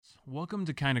Welcome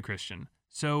to Kinda Christian.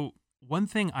 So, one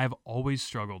thing I've always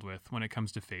struggled with when it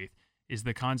comes to faith is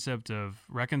the concept of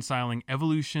reconciling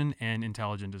evolution and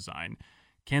intelligent design.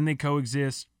 Can they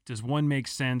coexist? Does one make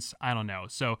sense? I don't know.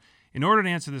 So, in order to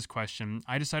answer this question,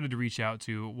 I decided to reach out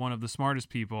to one of the smartest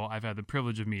people I've had the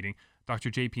privilege of meeting, Dr.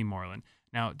 J.P. Moreland.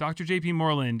 Now, Dr. J.P.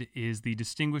 Moreland is the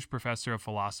Distinguished Professor of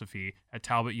Philosophy at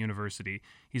Talbot University.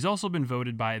 He's also been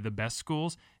voted by the Best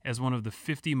Schools as one of the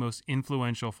 50 most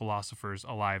influential philosophers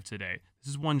alive today.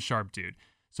 This is one sharp dude.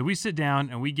 So we sit down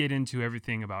and we get into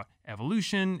everything about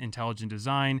evolution, intelligent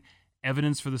design,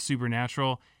 evidence for the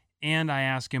supernatural, and I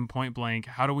ask him point blank,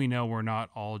 how do we know we're not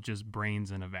all just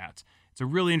brains in a vat? It's a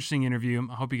really interesting interview.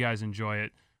 I hope you guys enjoy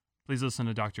it. Please listen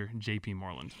to Dr. J.P.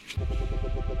 Moreland.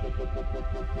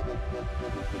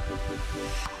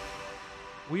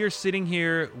 We are sitting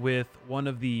here with one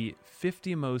of the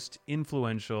 50 most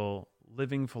influential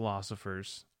living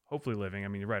philosophers, hopefully living, I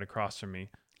mean, right across from me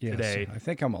today. I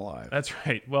think I'm alive. That's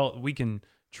right. Well, we can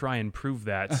try and prove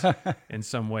that in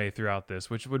some way throughout this,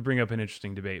 which would bring up an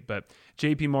interesting debate. But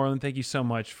J.P. Moreland, thank you so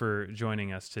much for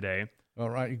joining us today. All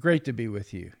right. Great to be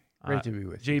with you. Great to be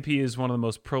with you. JP is one of the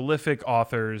most prolific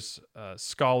authors,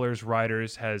 scholars,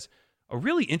 writers, has a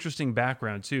really interesting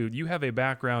background too. You have a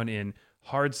background in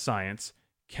hard science,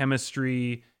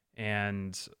 chemistry,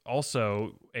 and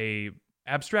also a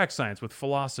abstract science with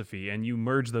philosophy, and you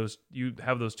merge those, you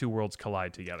have those two worlds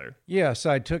collide together. Yes,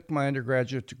 I took my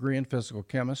undergraduate degree in physical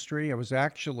chemistry. I was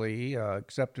actually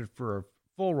accepted for a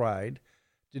full ride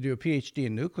to do a PhD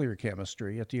in nuclear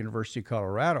chemistry at the University of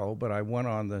Colorado, but I went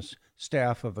on the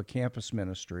staff of a campus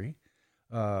ministry,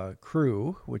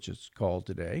 Cru, which it's called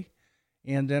today,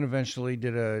 and then eventually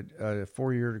did a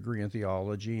four-year degree in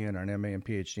theology and an MA and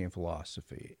PhD in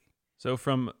philosophy. So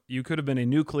you could have been a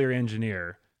nuclear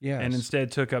engineer, yes, and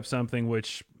instead took up something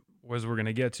which, as we're going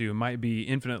to get to, might be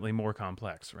infinitely more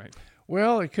complex, right?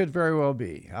 Well, it could very well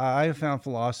be. I have found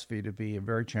philosophy to be a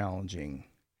very challenging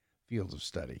field of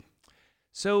study.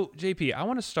 So, JP, I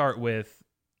want to start with,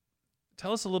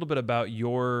 tell us a little bit about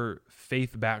your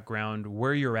faith background,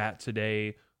 where you're at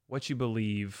today, what you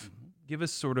believe. Give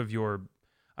us sort of your,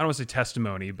 I don't want to say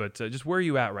testimony, but just where are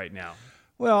you at right now?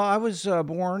 Well, I was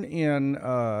born in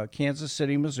Kansas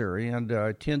City, Missouri, and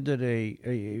attended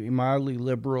a mildly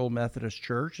liberal Methodist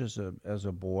church as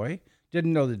a boy.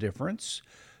 Didn't know the difference.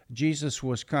 Jesus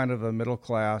was kind of a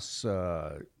middle-class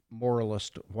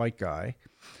moralist white guy,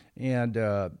 and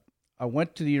I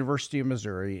went to the University of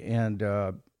Missouri and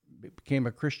became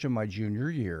a Christian my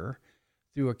junior year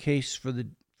through a case for the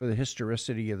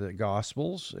historicity of the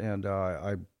Gospels, and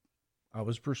I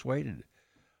was persuaded.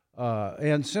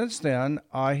 And since then,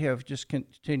 I have just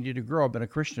continued to grow. I've been a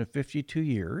Christian 52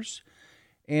 years,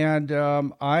 and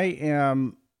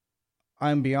I'm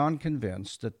beyond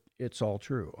convinced that it's all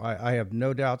true. I have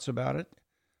no doubts about it.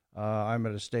 I'm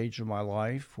at a stage of my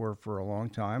life where for a long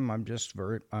time I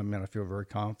feel very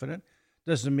confident.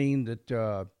 Doesn't mean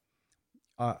that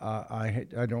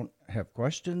I don't have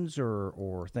questions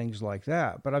or things like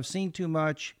that, but I've seen too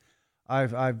much.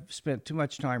 I've spent too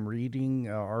much time reading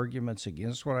arguments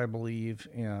against what I believe,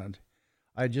 and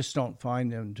I just don't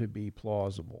find them to be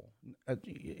plausible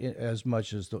as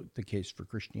much as the case for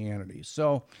Christianity.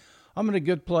 So I'm in a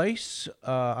good place.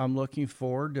 I'm looking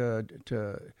forward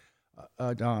to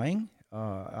dying.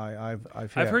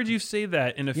 I've heard you say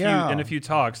that in a few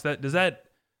talks. Does that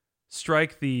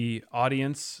strike the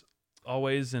audience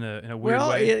always in a weird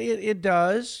way? It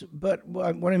does, but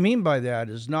what I mean by that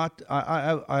is not.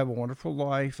 I have a wonderful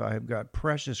life. I have got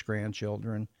precious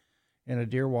grandchildren, and a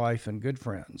dear wife and good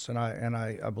friends, and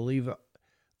I believe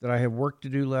that I have work to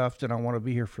do left, and I want to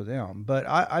be here for them. But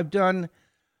I've done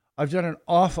an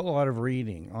awful lot of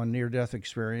reading on near-death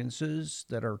experiences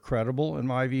that are credible in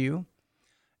my view,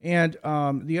 and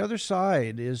the other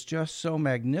side is just so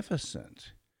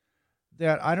magnificent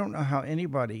that I don't know how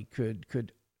anybody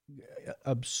could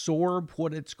absorb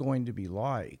what it's going to be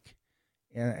like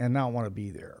and not want to be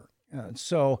there. And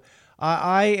so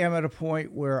I am at a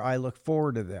point where I look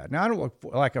forward to that. Now, I don't look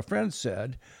like a friend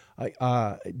said,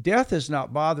 death is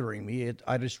not bothering me.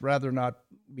 I just rather not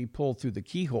be pulled through the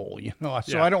keyhole, So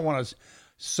Yeah. I don't want to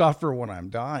suffer when I'm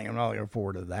dying. I'm not looking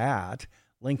forward to that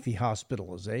lengthy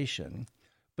hospitalization.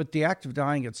 But the act of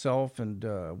dying itself and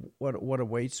what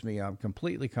awaits me, I'm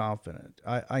completely confident.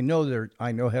 I know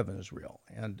heaven is real,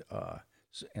 and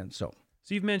so.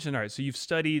 So you've mentioned, all right, so you've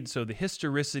studied, so the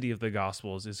historicity of the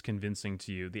Gospels is convincing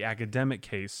to you. The academic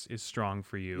case is strong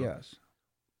for you. Yes.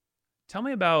 Tell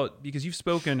me about, because you've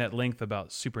spoken at length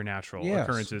about supernatural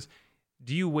occurrences.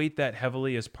 Do you weight that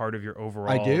heavily as part of your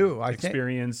overall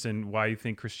experience and why you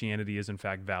think Christianity is in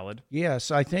fact valid?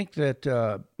 Yes, I think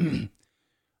that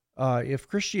If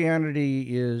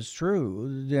Christianity is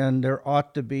true, then there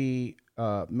ought to be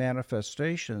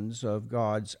manifestations of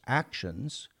God's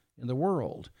actions in the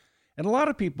world. And a lot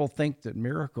of people think that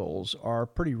miracles are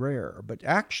pretty rare, but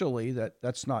actually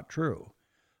that's not true.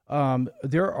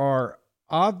 There are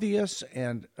obvious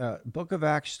and Book of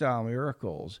Acts style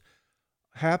miracles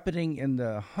happening in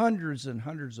the hundreds and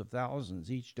hundreds of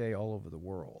thousands each day all over the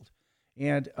world.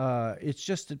 And it's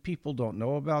just that people don't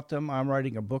know about them. I'm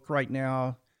writing a book right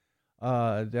now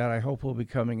that I hope will be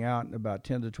coming out in about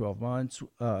 10 to 12 months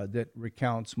that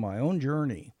recounts my own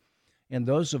journey and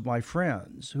those of my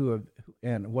friends who have,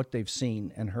 and what they've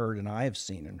seen and heard, and I have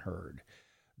seen and heard,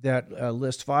 that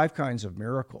list 5 kinds of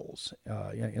miracles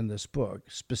in this book: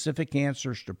 specific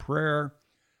answers to prayer,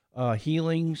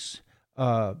 healings,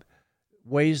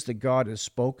 ways that God has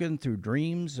spoken through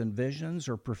dreams and visions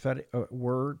or prophetic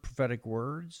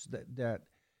words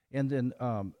and then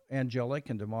angelic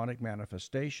and demonic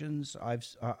manifestations. I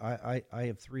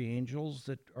have 3 angels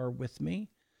that are with me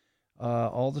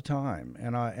all the time,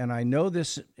 and I know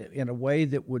this in a way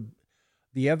that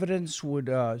the evidence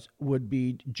would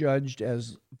be judged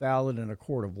as valid in a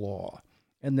court of law.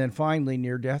 And then finally,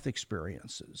 near-death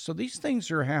experiences. So these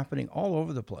things are happening all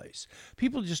over the place.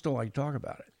 People just don't like to talk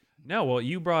about it. No, well,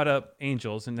 you brought up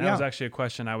angels, and that was actually a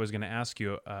question I was going to ask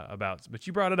you about, but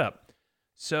you brought it up.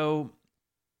 So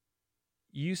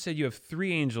you said you have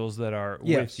 3 angels that are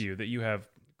with you, that you have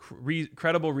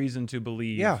credible reason to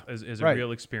believe is a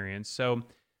real experience. So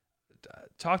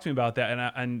talk to me about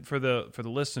that. And for the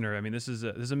listener, I mean, this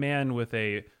is a man with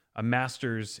a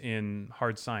master's in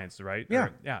hard science, right? Yeah.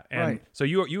 And so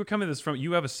you were coming to this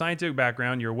you have a scientific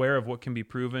background. You're aware of what can be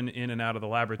proven in and out of the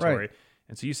laboratory. Right.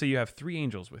 And so you say you have 3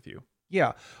 angels with you.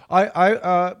 Yeah.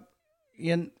 I'm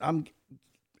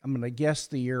going to guess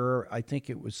the year. I think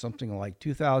it was something like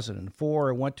 2004.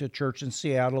 I went to a church in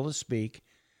Seattle to speak,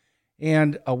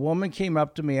 and a woman came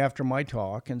up to me after my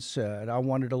talk and said, "I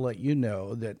wanted to let you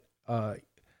know that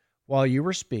while you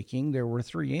were speaking, there were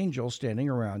 3 angels standing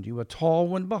around you, a tall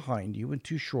one behind you and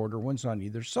 2 shorter ones on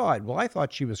either side." Well, I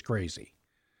thought she was crazy.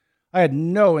 I had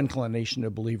no inclination to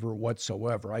believe her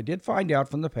whatsoever. I did find out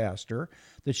from the pastor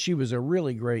that she was a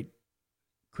really great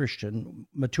Christian,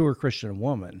 mature Christian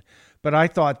woman, but I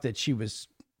thought that she was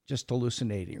just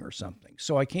hallucinating or something.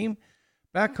 So I came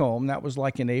back home. That was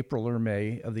like in April or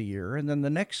May of the year. And then the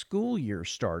next school year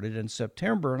started in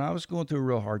September, and I was going through a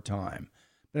real hard time.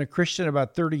 Been a Christian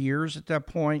about 30 years at that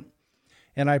point,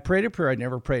 and I prayed a prayer I'd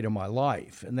never prayed in my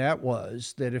life, and that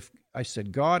was that if I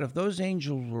said, "God, if those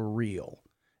angels were real,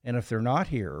 and if they're not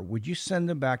here, would you send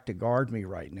them back to guard me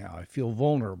right now? I feel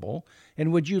vulnerable.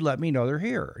 And would you let me know they're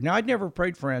here?" Now, I'd never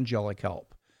prayed for angelic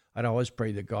help. I'd always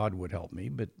prayed that God would help me,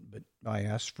 but I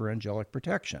asked for angelic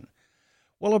protection.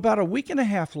 Well, about a week and a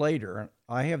half later,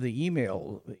 I have the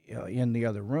email in the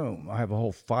other room. I have a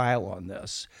whole file on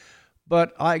this.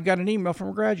 But I got an email from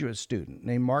a graduate student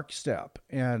named Mark Stepp.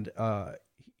 And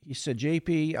he said,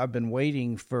 "JP, I've been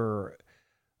waiting for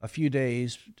a few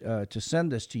days to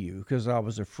send this to you because I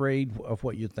was afraid of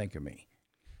what you'd think of me.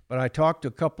 But I talked to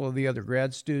a couple of the other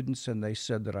grad students, and they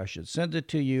said that I should send it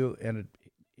to you. And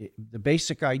the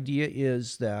basic idea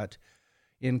is that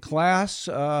in class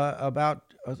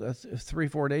about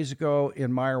 3-4 days ago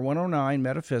in Meyer 109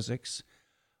 Metaphysics,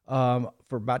 for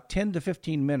about 10 to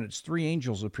 15 minutes, 3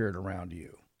 angels appeared around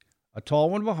you, a tall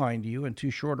one behind you and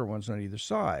 2 shorter ones on either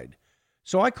side."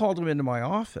 So I called him into my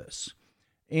office.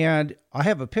 And I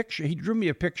have a picture. He drew me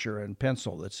a picture in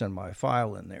pencil that's in my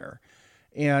file in there.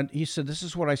 And he said, "This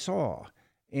is what I saw."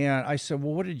 And I said,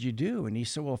 "Well, what did you do?" And he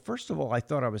said, "Well, first of all, I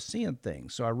thought I was seeing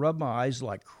things. So I rubbed my eyes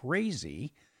like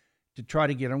crazy to try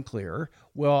to get them clear."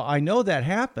 Well, I know that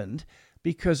happened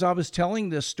because I was telling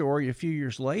this story a few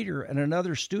years later, and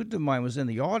another student of mine was in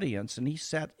the audience, and he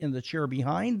sat in the chair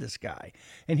behind this guy.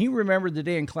 And he remembered the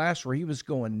day in class where he was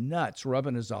going nuts,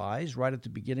 rubbing his eyes right at the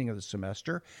beginning of the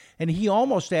semester. And he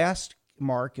almost asked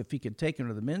Mark if he could take him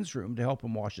to the men's room to help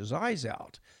him wash his eyes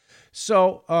out.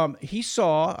 So he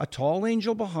saw a tall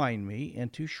angel behind me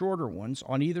and 2 shorter ones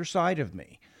on either side of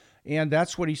me. And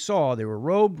that's what he saw. They were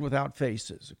robed without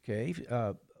faces, okay?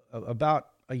 About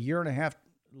a year and a half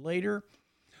later,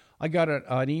 I got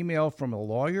an email from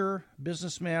a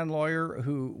businessman lawyer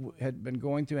who had been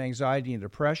going through anxiety and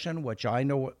depression, which I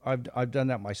know I've done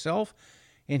that myself.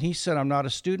 And he said, "I'm not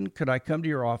a student. Could I come to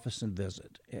your office and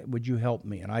visit? Would you help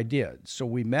me?" And I did. So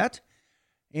we met,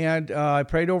 and I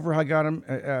prayed over. I got him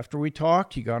after we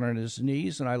talked. He got on his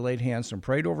knees, and I laid hands and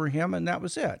prayed over him, and that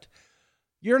was it.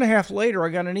 Year and a half later, I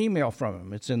got an email from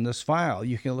him. It's in this file.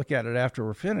 You can look at it after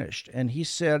we're finished. And he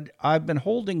said, "I've been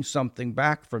holding something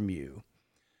back from you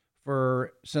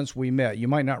since we met. You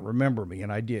might not remember me,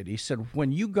 and I did. He said,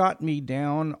 when you got me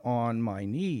down on my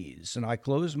knees and I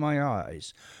closed my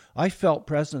eyes, I felt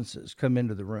presences come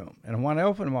into the room. And when I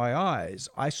opened my eyes,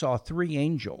 I saw 3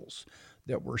 angels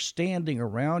that were standing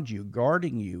around you,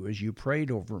 guarding you as you prayed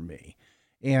over me.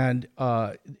 And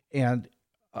I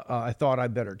thought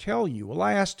I'd better tell you. Well,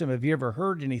 I asked him, have you ever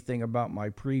heard anything about my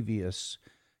previous?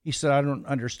 He said, I don't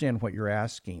understand what you're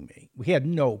asking me. We had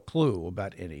no clue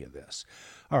about any of this.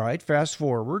 All right, fast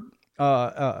forward.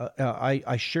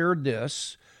 I shared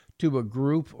this to a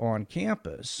group on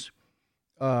campus,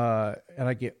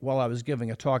 and while I was giving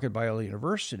a talk at Biola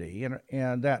University,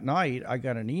 and that night I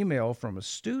got an email from a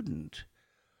student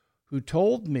who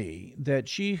told me that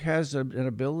she has an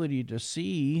ability to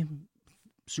see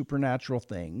supernatural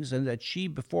things, and that she,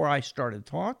 before I started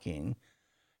talking,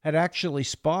 had actually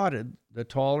spotted the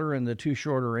taller and the 2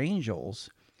 shorter angels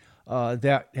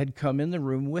that had come in the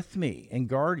room with me and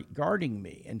guarding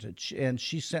me. And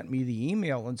she sent me the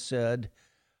email and said,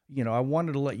 I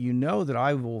wanted to let you know that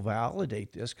I will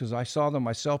validate this because I saw them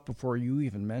myself before you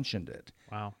even mentioned it.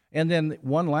 Wow. And then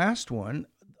one last one,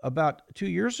 about 2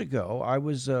 years ago, I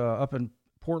was up in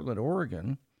Portland,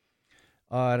 Oregon,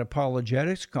 at an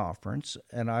apologetics conference,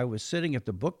 and I was sitting at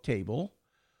the book table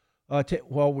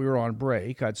while we were on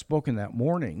break. I'd spoken that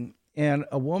morning, and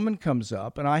a woman comes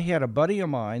up, and I had a buddy of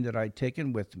mine that I'd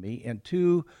taken with me, and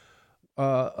 2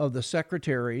 of the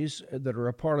secretaries that are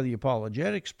a part of the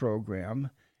apologetics program,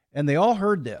 and they all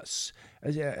heard this.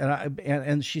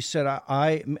 And she said,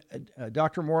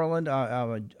 Dr. Moreland,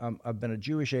 I've been a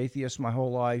Jewish atheist my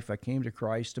whole life. I came to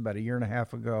Christ about 1.5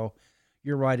 years ago.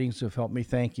 Your writings have helped me.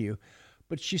 Thank you.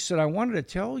 But she said, I wanted to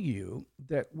tell you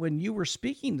that when you were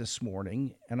speaking this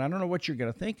morning, and I don't know what you're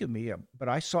going to think of me, but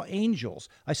I saw angels.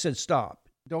 I said, stop.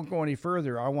 Don't go any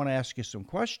further. I want to ask you some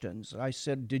questions. I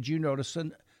said, did you notice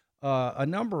a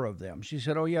number of them? She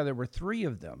said, oh, yeah, there were 3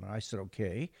 of them. And I said,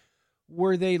 okay.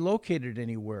 Were they located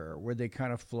anywhere? Were they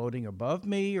kind of floating above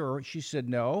me? Or she said,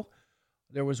 no.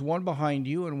 There was one behind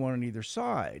you and one on either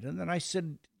side. And then I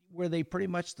said, were they pretty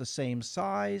much the same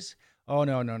size? Oh,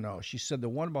 no. She said the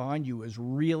one behind you is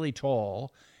really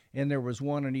tall, and there was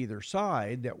one on either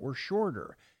side that were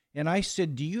shorter. And I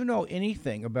said, do you know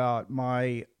anything about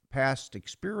my past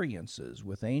experiences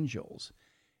with angels?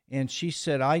 And she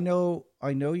said, I know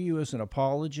you as an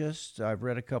apologist. I've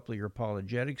read a couple of your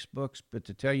apologetics books, but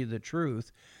to tell you the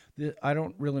truth, I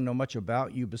don't really know much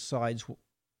about you besides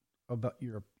about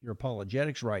your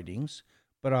apologetics writings,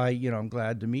 but I'm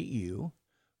glad to meet you.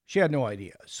 She had no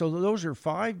idea. So those are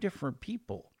 5 different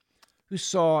people who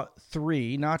saw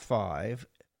 3, not 5,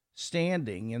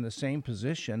 standing in the same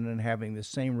position and having the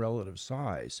same relative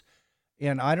size.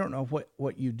 And I don't know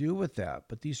what you do with that,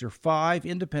 but these are 5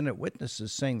 independent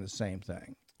witnesses saying the same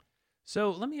thing.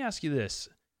 So let me ask you this.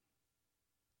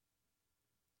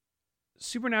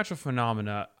 Supernatural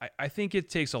phenomena, I think it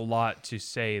takes a lot to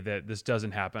say that this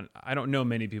doesn't happen. I don't know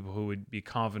many people who would be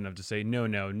confident enough to say, no,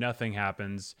 nothing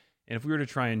happens. And if we were to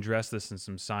try and dress this in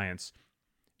some science,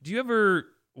 do you ever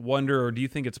wonder, or do you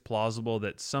think it's plausible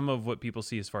that some of what people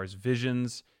see as far as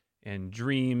visions and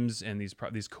dreams and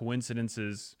these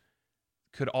coincidences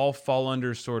could all fall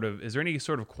under is there any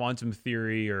sort of quantum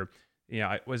theory, or,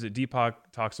 was it Deepak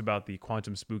talks about the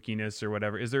quantum spookiness or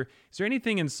whatever? Is there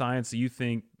anything in science that you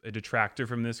think a detractor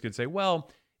from this could say, well,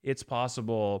 it's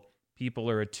possible people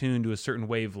are attuned to a certain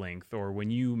wavelength, or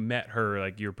when you met her,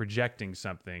 like you're projecting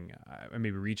something? I may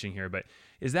be reaching here, but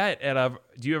is that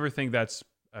do you ever think that's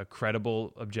a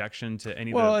credible objection to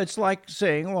any? Well, it's like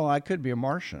saying, well, I could be a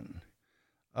Martian.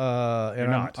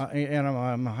 And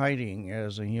I'm hiding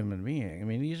as a human being. I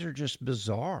mean, these are just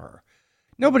bizarre.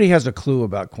 Nobody has a clue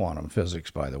about quantum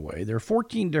physics, by the way. There are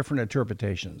 14 different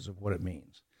interpretations of what it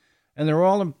means, and they're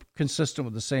all consistent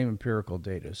with the same empirical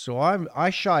data. So I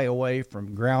shy away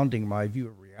from grounding my view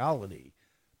of reality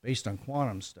based on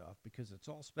quantum stuff because it's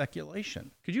all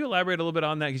speculation. Could you elaborate a little bit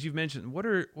on that? Because you've mentioned what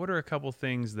are a couple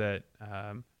things that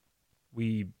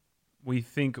we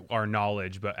think are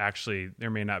knowledge, but actually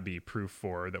there may not be proof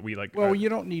for that we like. Well, you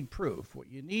don't need proof. What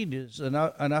you need is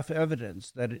enough evidence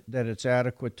that it's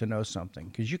adequate to know something,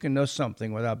 because you can know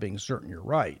something without being certain you're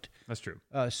right. That's true.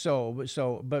 But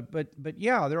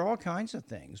yeah, there are all kinds of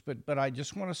things. But I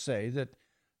just want to say that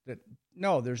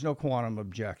no, there's no quantum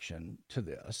objection to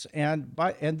this, and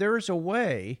there is a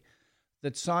way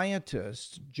that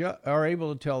scientists are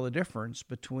able to tell the difference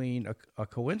between a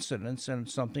coincidence and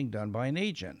something done by an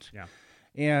agent. Yeah.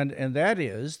 And that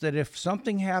is that if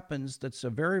something happens that's a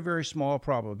very, very small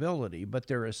probability, but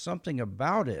there is something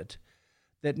about it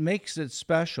that makes it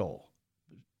special,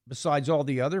 besides all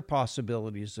the other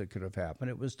possibilities that could have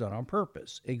happened, it was done on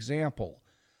purpose. Example,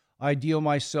 I deal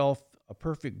myself a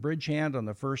perfect bridge hand on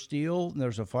the first deal, and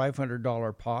there's a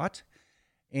 $500 pot.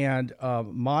 And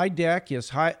my deck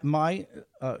is high. My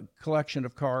collection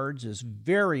of cards is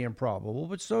very improbable,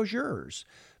 but so's yours,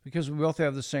 because we both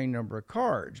have the same number of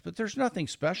cards. But there's nothing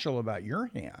special about your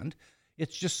hand.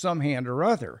 It's just some hand or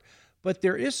other. But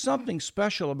there is something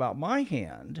special about my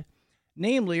hand,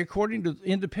 namely,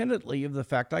 independently of the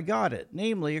fact I got it,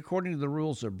 namely, according to the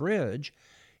rules of bridge,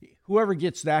 whoever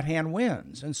gets that hand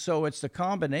wins. And so it's the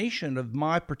combination of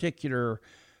my particular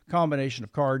combination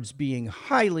of cards being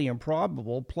highly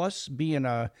improbable, plus being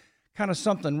a kind of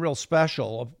something real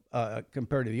special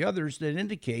compared to the others, that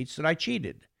indicates that I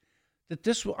cheated.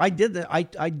 I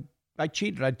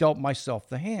cheated. I dealt myself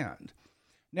the hand.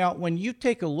 Now, when you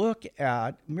take a look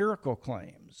at miracle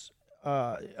claims,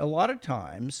 a lot of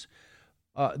times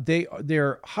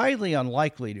they're highly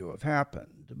unlikely to have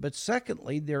happened. But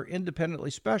secondly, they're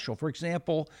independently special. For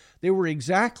example, they were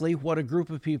exactly what a group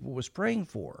of people was praying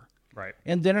for. Right.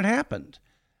 And then it happened.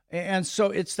 And so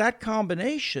it's that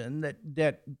combination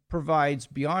that provides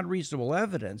beyond reasonable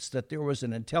evidence that there was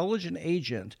an intelligent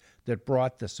agent that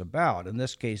brought this about. In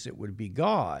this case, it would be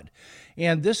God.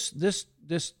 And this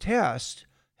test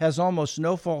has almost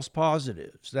no false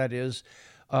positives. That is,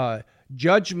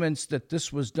 judgments that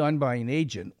this was done by an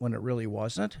agent when it really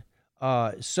wasn't.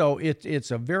 So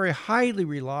it's a very highly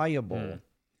reliable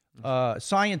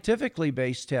scientifically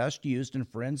based test used in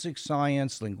forensic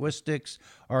science, linguistics,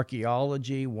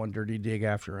 archaeology, one dirty dig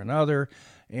after another,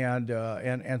 and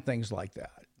things like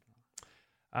that.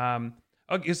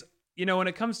 Okay, when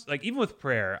it comes, like, even with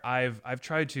prayer, I've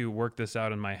tried to work this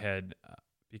out in my head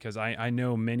because I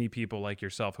know many people like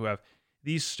yourself who have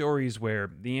these stories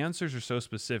where the answers are so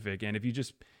specific, and if you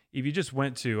just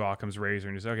went to Occam's razor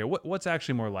and you say, okay, what's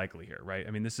actually more likely here, right?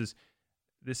 I mean, this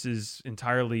is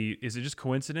entirely, is it just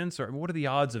coincidence, or what are the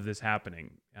odds of this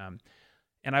happening?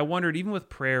 And I wondered, even with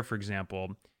prayer, for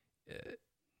example,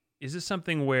 is this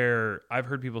something where I've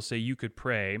heard people say you could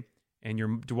pray and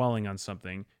you're dwelling on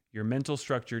something, your mental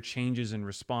structure changes in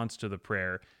response to the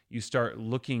prayer, you start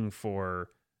looking for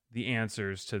the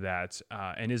answers to that,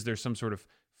 and is there some sort of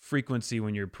frequency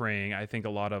when you're praying? I think a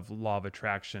lot of law of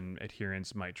attraction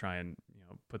adherents might try and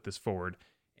put this forward,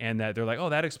 and that they're like, oh,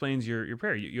 that explains your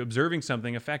prayer. You observing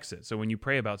something affects it. So when you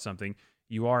pray about something,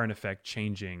 you are in effect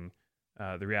changing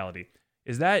the reality.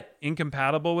 Is that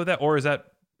incompatible with that, or is that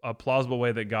a plausible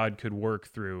way that God could work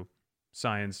through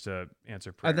science to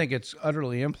answer prayer? I think it's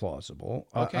utterly implausible.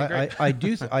 Okay, great. I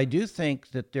do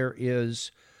think that there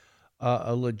is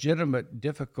a legitimate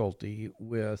difficulty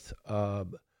with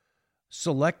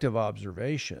selective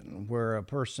observation, where a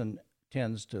person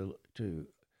tends to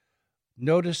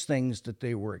notice things that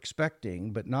they were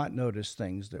expecting, but not notice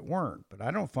things that weren't. But I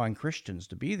don't find Christians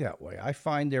to be that way. I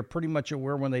find they're pretty much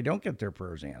aware when they don't get their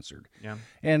prayers answered. Yeah.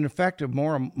 And in fact,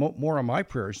 more of my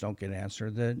prayers don't get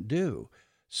answered than do.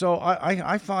 So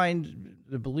I find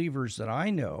the believers that I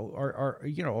know are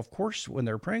of course, when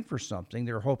they're praying for something,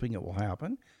 they're hoping it will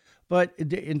happen. But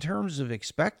in terms of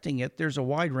expecting it, there's a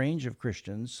wide range of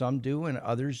Christians. Some do, and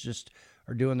others just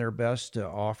are doing their best to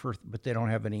offer, but they don't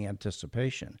have any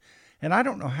anticipation. And I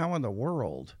don't know how in the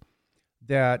world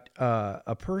that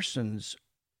a person's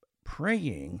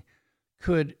praying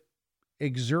could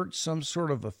exert some sort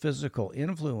of a physical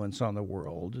influence on the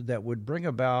world that would bring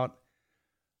about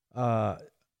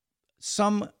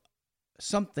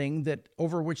something that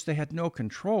over which they had no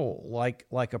control,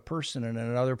 like a person in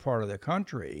another part of the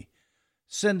country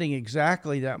sending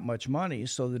exactly that much money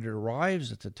so that it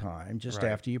arrives at the time just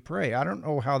after you pray. I don't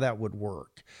know how that would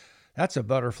work. That's a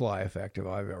butterfly effect if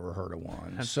I've ever heard of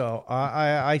one. So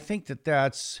I think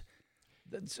that's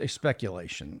a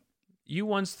speculation. You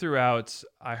once threw out,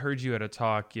 I heard you at a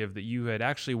talk give that you had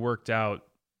actually worked out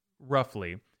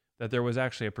roughly that there was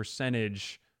actually a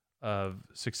percentage of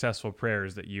successful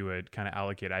prayers that you would kind of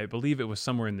allocate. I believe it was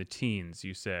somewhere in the teens,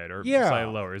 you said, or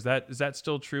slightly lower. Is that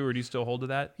still true, or do you still hold to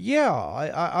that? Yeah,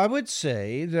 I would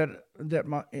say that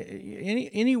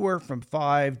anywhere from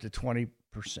 5 to 20%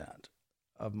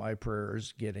 of my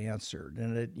prayers get answered,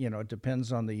 and it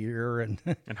depends on the year and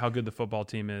and how good the football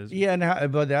team is. Yeah,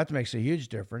 but that makes a huge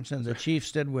difference. And the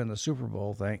Chiefs did win the Super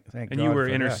Bowl. Thank God. And you were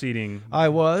interceding. I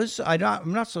was.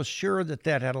 I'm not so sure that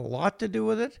had a lot to do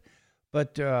with it.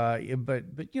 But you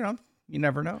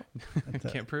never know.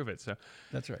 Can't prove it. So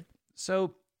that's right.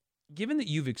 So, given that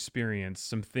you've experienced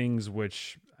some things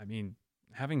which, I mean,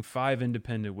 having 5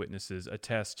 independent witnesses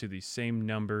attest to the same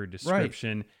number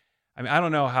description, right. I mean, I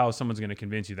don't know how someone's going to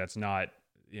convince you that's not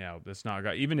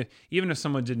God. Even if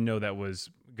someone didn't know that was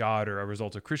God or a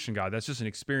result of Christian God, that's just an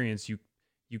experience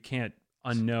you can't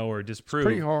unknow or disprove. It's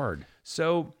pretty hard.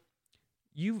 So,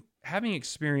 you've having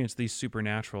experienced these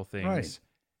supernatural things, Right.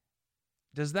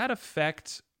 does that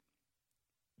affect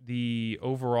the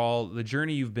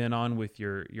journey you've been on with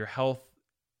your health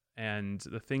and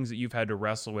the things that you've had to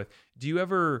wrestle with? Do you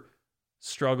ever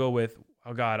struggle with,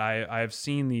 oh God, I've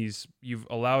seen these, you've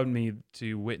allowed me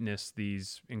to witness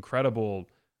these incredible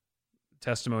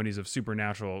testimonies of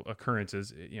supernatural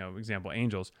occurrences, example,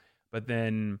 angels, but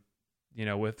then,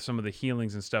 with some of the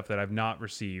healings and stuff that I've not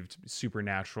received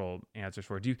supernatural answers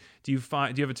for, do you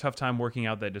have a tough time working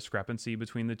out that discrepancy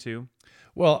between the two?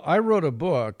 Well, I wrote a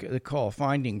book called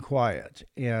Finding Quiet,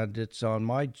 and it's on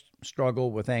my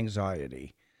struggle with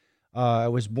anxiety. I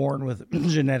was born with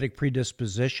genetic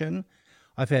predisposition.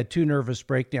 I've had 2 nervous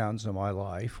breakdowns in my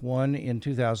life, one in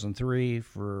 2003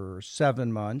 for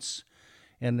 7 months,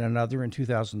 and another in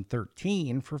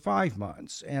 2013 for 5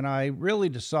 months. And I really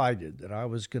decided that I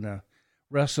was going to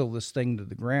wrestle this thing to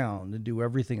the ground and do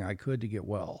everything I could to get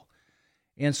well.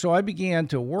 And so I began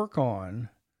to work on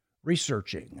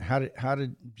researching how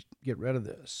to get rid of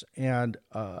this. And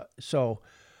I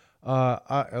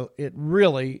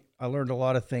learned a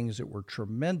lot of things that were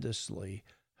tremendously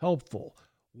helpful.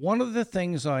 One of the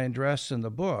things I address in the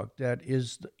book that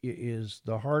is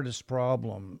the hardest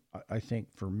problem, I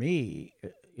think, for me,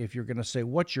 if you're going to say,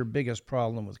 what's your biggest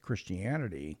problem with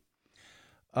Christianity?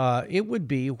 It would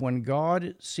be when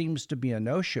God seems to be a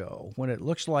no-show, when it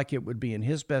looks like it would be in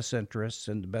his best interests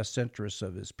and the best interests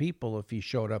of his people if he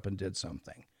showed up and did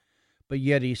something. But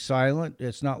yet he's silent.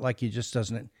 It's not like he just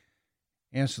doesn't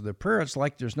answer the prayer. It's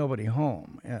like there's nobody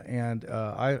home. And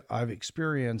I've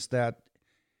experienced that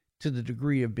to the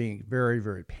degree of being very,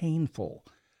 very painful.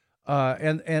 But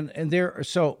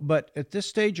at this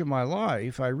stage of my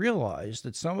life, I realized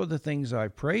that some of the things I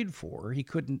prayed for,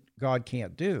 God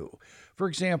can't do. For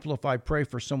example, if I pray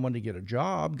for someone to get a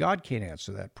job, God can't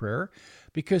answer that prayer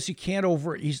because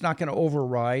he's not going to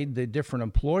override the different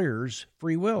employers'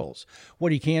 free wills.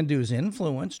 What he can do is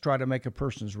influence, try to make a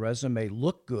person's resume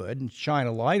look good and shine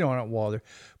a light on it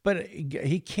but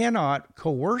he cannot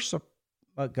coerce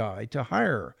a guy to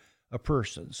hire a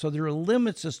person. So there are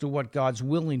limits as to what God's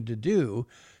willing to do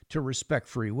to respect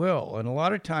free will. And a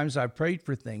lot of times I've prayed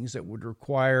for things that would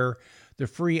require the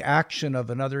free action of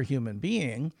another human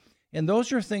being. And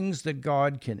those are things that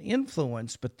God can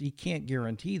influence, but he can't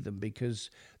guarantee them because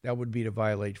that would be to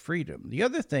violate freedom. The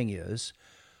other thing is,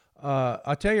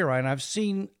 I'll tell you, Ryan, I've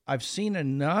seen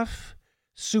enough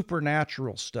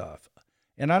supernatural stuff.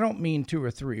 And I don't mean 2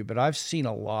 or 3, but I've seen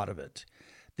a lot of it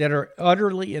that are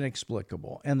utterly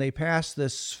inexplicable, and they pass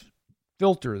this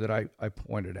filter that I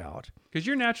pointed out. Because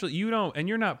you're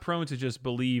not prone to just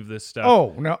believe this stuff.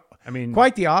 Oh, no. I mean,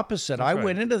 quite the opposite. I right.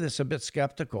 went into this a bit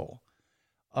skeptical.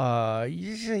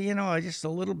 Just a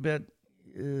little bit,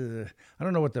 I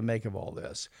don't know what to make of all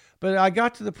this. But I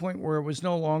got to the point where it was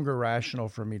no longer rational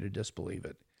for me to disbelieve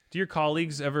it. Do your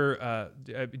colleagues ever,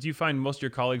 do you find most of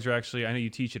your colleagues are actually, I know you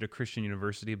teach at a Christian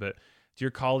university, but do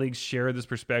your colleagues share this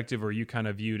perspective, or are you kind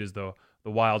of viewed as the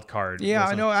wild card? Yeah,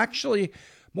 I know. Actually,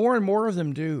 more and more of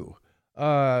them do,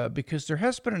 because there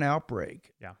has been an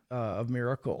outbreak of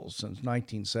miracles since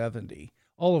 1970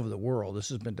 all over the world. This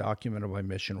has been documented by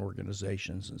mission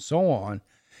organizations and so on.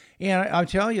 And I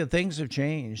tell you, things have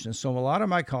changed. And so a lot of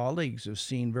my colleagues have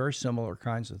seen very similar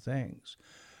kinds of things.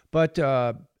 But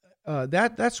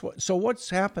what's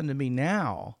happened to me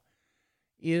now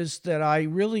is that I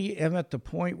really am at the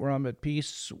point where I'm at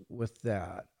peace with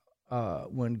that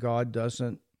when God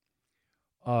doesn't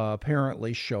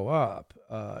apparently show up.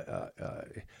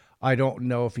 I don't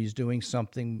know if he's doing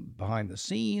something behind the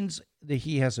scenes, that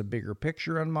he has a bigger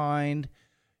picture in mind,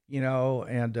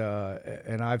 and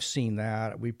I've seen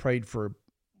that. We prayed for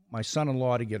my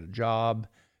son-in-law to get a job,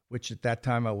 which at that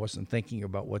time I wasn't thinking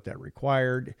about what that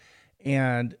required,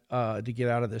 and to get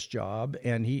out of this job.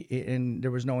 And there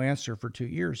was no answer for 2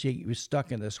 years. He was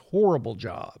stuck in this horrible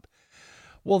job.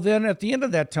 Well, then at the end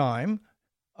of that time,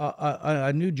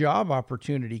 a new job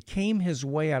opportunity came his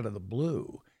way out of the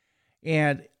blue.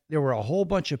 And there were a whole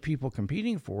bunch of people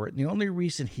competing for it. And the only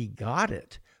reason he got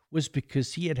it was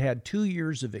because he had had 2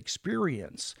 years of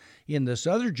experience in this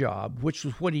other job, which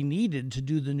was what he needed to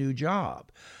do the new job.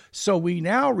 So we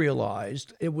now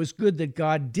realized it was good that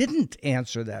God didn't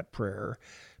answer that prayer,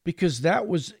 because that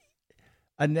was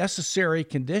a necessary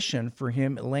condition for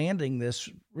him landing this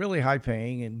really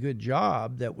high-paying and good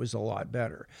job that was a lot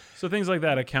better. So things like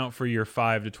that account for your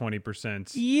 5 to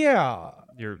 20%. Yeah.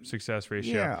 Your success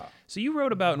ratio. Yeah. So you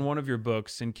wrote about in one of your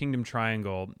books, in Kingdom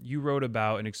Triangle, you wrote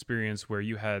about an experience where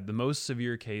you had the most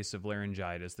severe case of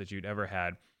laryngitis that you'd ever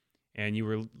had, and you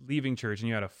were leaving church and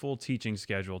you had a full teaching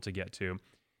schedule to get to.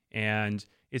 And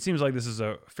it seems like this is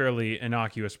a fairly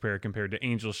innocuous prayer compared to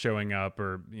angels showing up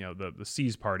or the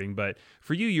seas parting. But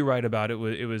for you, you're right about it.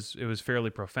 It was fairly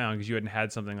profound because you hadn't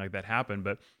had something like that happen.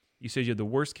 But you said you had the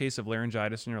worst case of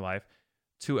laryngitis in your life.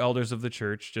 2 elders of the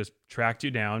church just tracked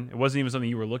you down. It wasn't even something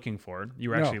you were looking for. You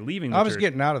were actually leaving the church. I was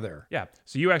getting out of there. Yeah.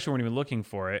 So you actually weren't even looking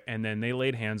for it. And then they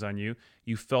laid hands on you.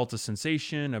 You felt a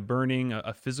sensation, a burning,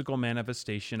 a physical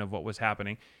manifestation of what was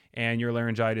happening. And your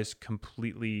laryngitis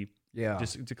completely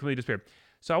disappeared.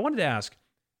 So I wanted to ask,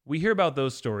 we hear about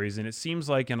those stories, and it seems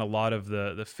like in a lot of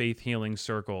the faith healing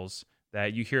circles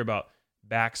that you hear about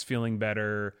backs feeling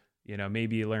better,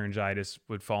 maybe laryngitis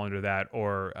would fall under that,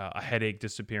 or a headache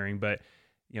disappearing. But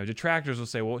detractors will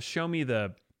say, well, show me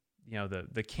the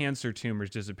cancer tumors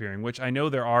disappearing, which I know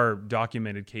there are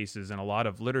documented cases in a lot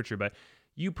of literature, but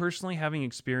you personally having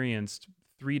experienced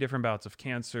 3 different bouts of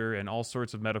cancer and all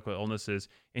sorts of medical illnesses,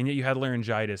 and yet you had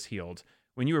laryngitis healed.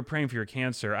 When you were praying for your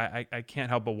cancer, I can't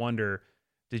help but wonder,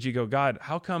 did you go, God,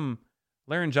 how come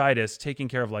laryngitis taken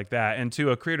care of like that? And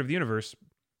to a creator of the universe,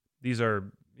 these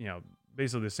are,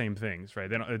 basically the same things, right?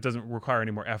 It doesn't require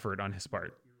any more effort on his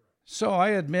part. So I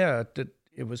admit that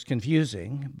it was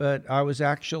confusing, but I was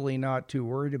actually not too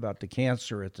worried about the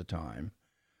cancer at the time.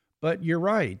 But you're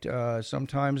right.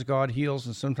 Sometimes God heals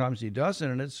and sometimes he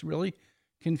doesn't, and it's really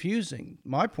confusing.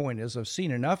 My point is I've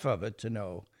seen enough of it to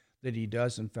know that he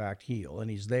does, in fact, heal,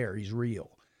 and he's there. He's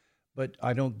real. But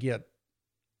I don't get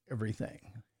everything.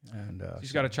 And you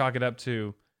just got to chalk it up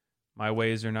to my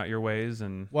ways are not your ways.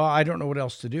 Well, I don't know what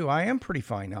else to do. I am pretty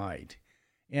finite,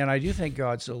 and I do think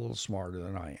God's a little smarter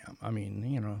than I am. I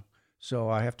mean, so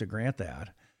I have to grant that.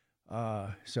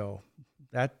 So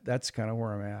that's kind of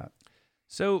where I'm at.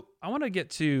 So I want to get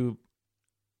to,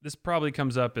 this probably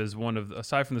comes up as one of,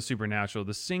 aside from the supernatural,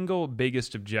 the single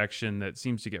biggest objection that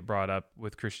seems to get brought up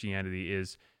with Christianity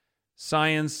is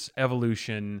science,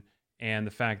 evolution, and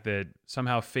the fact that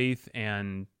somehow faith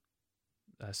and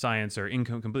science are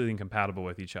completely incompatible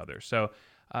with each other. So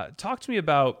talk to me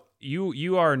about,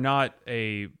 you are not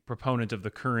a proponent of the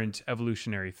current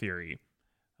evolutionary theory.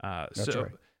 That's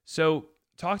right. So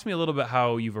talk to me a little bit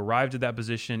how you've arrived at that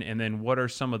position, and then what are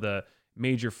some of the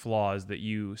major flaws that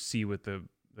you see with the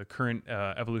current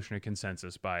evolutionary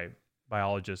consensus by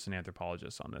biologists and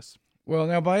anthropologists on this? Well,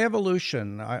 now by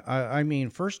evolution, I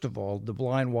mean, first of all, the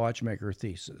blind watchmaker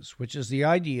thesis, which is the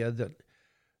idea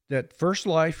that first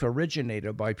life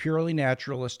originated by purely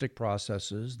naturalistic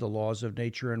processes, the laws of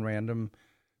nature and random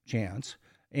chance,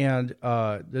 and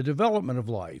the development of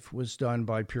life was done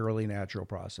by purely natural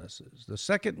processes. The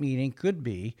second meaning could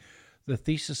be the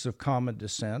thesis of common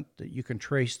descent, that you can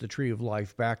trace the tree of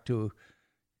life back to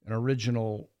an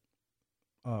original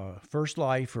first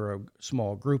life or a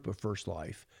small group of first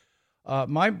life.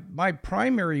 My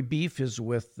primary beef is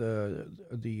with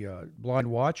the blind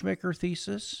watchmaker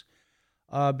thesis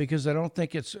because I don't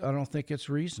think it's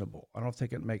reasonable. I don't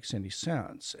think it makes any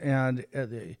sense. And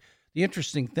the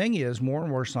interesting thing is, more and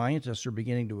more scientists are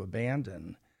beginning to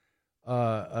abandon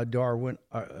a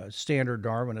standard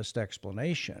Darwinist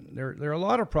explanation. There are a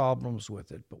lot of problems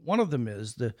with it, but one of them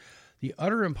is the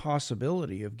utter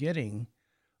impossibility of getting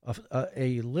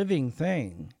a living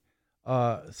thing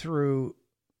through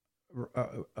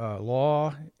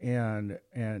law and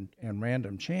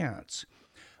random chance.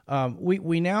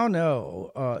 We now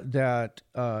know that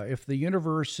if the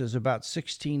universe is about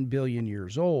 16 billion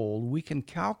years old, we can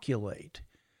calculate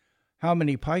how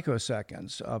many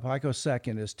picoseconds. A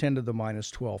picosecond is 10 to the minus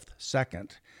 12th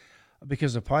second,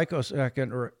 because a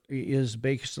picosecond is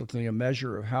basically a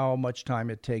measure of how much time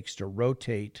it takes to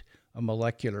rotate a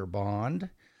molecular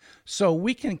bond. So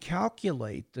we can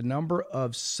calculate the number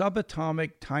of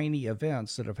subatomic tiny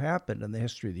events that have happened in the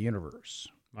history of the universe.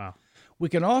 Wow. We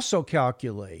can also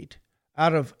calculate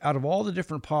out of all the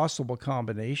different possible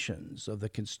combinations of the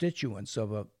constituents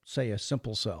of a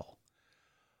simple cell,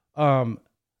 the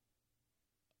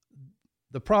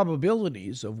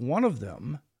probabilities of one of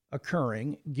them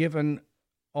occurring given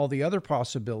all the other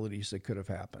possibilities that could have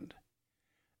happened.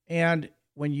 And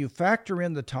when you factor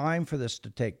in the time for this to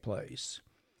take place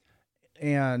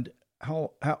and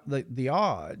how the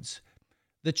odds,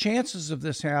 the chances of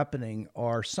this happening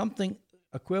are something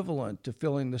equivalent to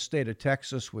filling the state of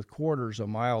Texas with quarters a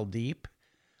mile deep,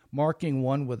 marking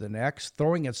one with an X,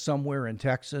 throwing it somewhere in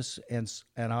Texas, and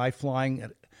I flying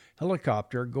a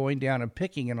helicopter, going down and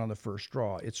picking it on the first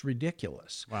draw. It's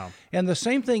ridiculous. Wow. And the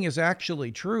same thing is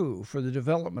actually true for the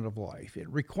development of life. It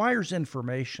requires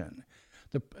information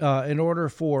in order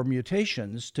for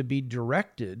mutations to be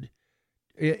directed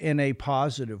in a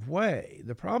positive way.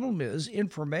 The problem is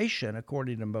information,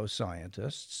 according to most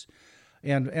scientists,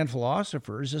 and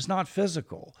philosophers is not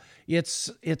physical.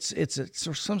 It's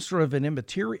some sort of an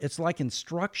immaterial. It's like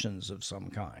instructions of some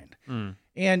kind.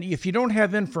 And if you don't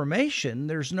have information,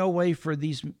 there's no way for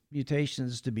these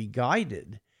mutations to be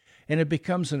guided, and it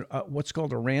becomes what's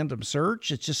called a random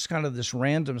search. It's just kind of this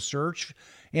random search,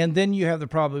 and then you have the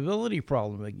probability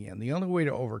problem again. The only way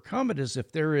to overcome it is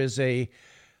if there is a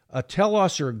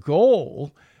telos or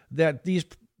goal that these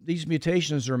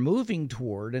mutations are moving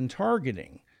toward and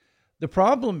targeting. The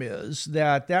problem is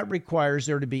that requires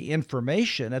there to be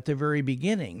information at the very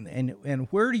beginning. And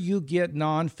where do you get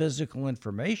non-physical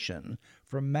information?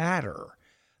 From matter.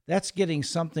 That's getting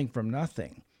something from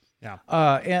nothing. Yeah.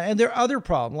 And there are other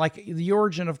problems, like the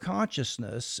origin of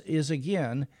consciousness is,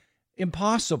 again,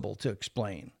 impossible to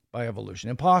explain by evolution.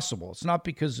 Impossible. It's not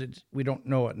because we don't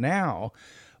know it now,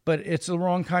 but it's the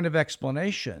wrong kind of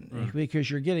explanation because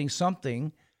you're getting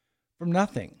something from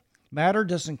nothing. Matter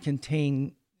doesn't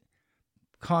contain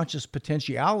conscious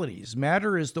potentialities.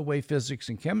 Matter is the way physics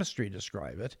and chemistry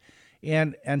describe it,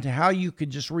 and how you could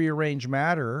just rearrange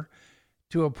matter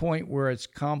to a point where it's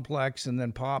complex and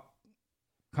then pop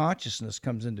consciousness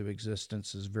comes into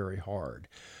existence is very hard.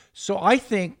 So I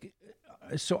think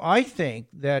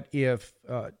that if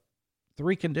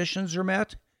three conditions are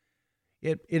met,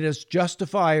 it is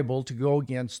justifiable to go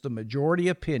against the majority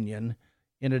opinion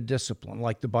in a discipline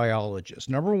like the biologist.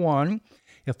 Number one,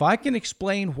 if I can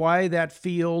explain why that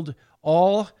field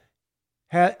all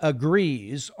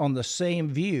agrees on the same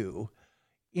view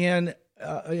in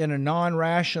a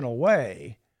non-rational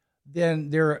way, then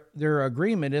their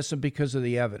agreement isn't because of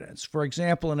the evidence. For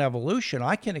example, in evolution,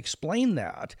 I can explain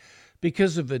that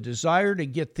because of a desire to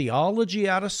get theology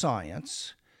out of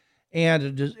science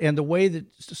and the way that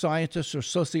scientists are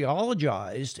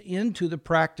sociologized into the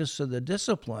practice of the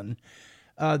discipline,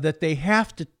 that they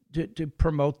have to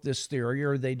promote this theory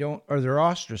or they're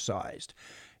ostracized.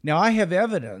 Now, I have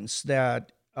evidence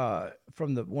that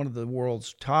from one of the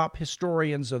world's top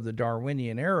historians of the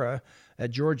Darwinian era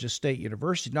at Georgia State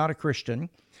University, not a Christian,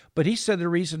 but he said the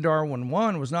reason Darwin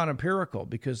won was not empirical,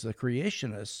 because the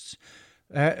creationists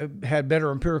had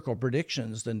better empirical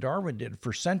predictions than Darwin did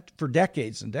for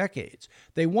decades and decades.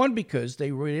 They won because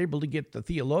they were able to get the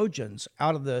theologians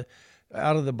out of the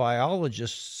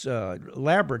biologist's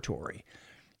laboratory.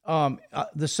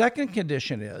 The second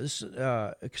condition is,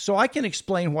 so I can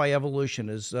explain why evolution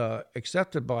is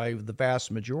accepted by the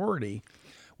vast majority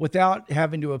without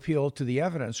having to appeal to the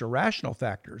evidence or rational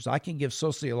factors. I can give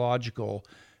sociological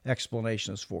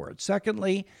explanations for it.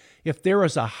 Secondly, if there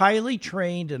is a highly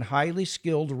trained and highly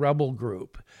skilled rebel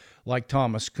group, like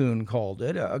Thomas Kuhn called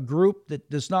it, a group that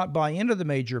does not buy into the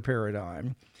major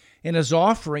paradigm and is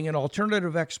offering an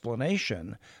alternative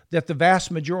explanation that the vast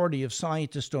majority of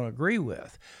scientists don't agree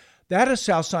with, that is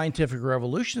how scientific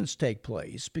revolutions take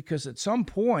place, because at some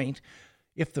point,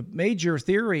 if the major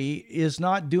theory is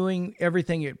not doing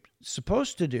everything it's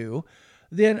supposed to do,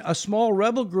 then a small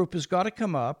rebel group has got to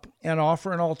come up and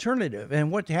offer an alternative. And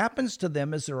what happens to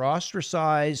them is they're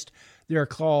ostracized. They're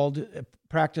called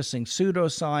practicing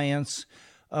pseudoscience,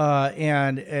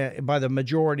 and by the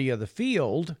majority of the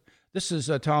field. This is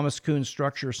Thomas Kuhn's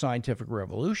structure of scientific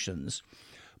revolutions.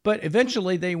 But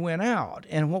eventually they win out.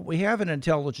 And what we have in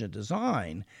intelligent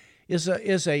design is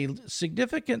a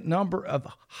significant number of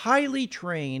highly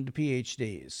trained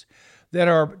PhDs that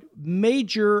are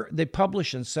they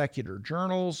publish in secular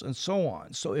journals and so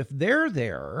on. So if they're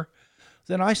there,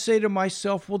 then I say to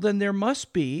myself, well, then there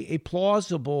must be a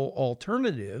plausible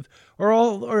alternative,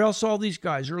 or else all these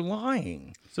guys are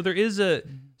lying. So there is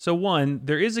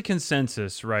a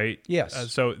consensus, right?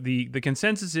 Yes. So the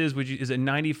consensus is that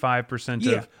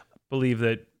 95% of believe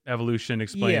that evolution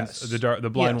explains the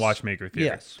blind watchmaker theory.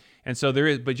 Yes. And so there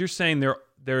is, but you're saying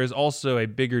there is also a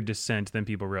bigger dissent than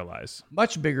people realize.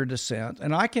 Much bigger dissent,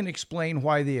 and I can explain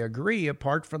why they agree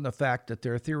apart from the fact that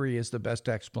their theory is the best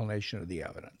explanation of the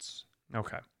evidence.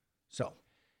 Okay. So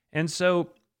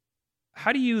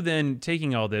how do you then,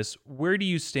 taking all this, where do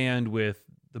you stand with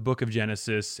the book of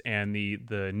Genesis and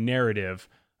the narrative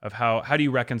of how do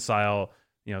you reconcile,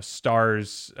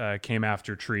 stars came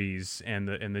after trees and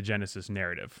the Genesis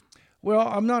narrative? Well,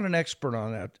 I'm not an expert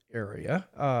on that area,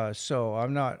 so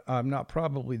I'm not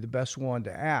probably the best one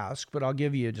to ask, but I'll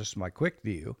give you just my quick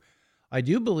view. I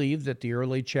do believe that the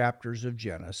early chapters of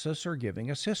Genesis are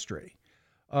giving us history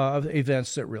of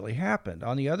events that really happened.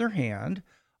 On the other hand,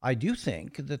 I do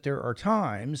think that there are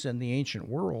times in the ancient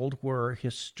world where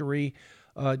history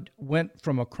went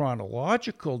from a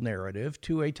chronological narrative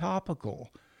to a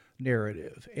topical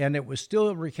narrative. And it was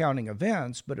still recounting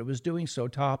events, but it was doing so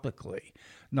topically,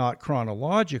 not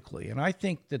chronologically. And I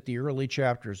think that the early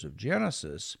chapters of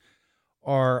Genesis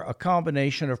are a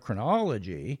combination of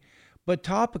chronology, but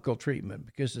topical treatment,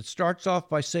 because it starts off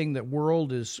by saying that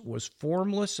world was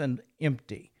formless and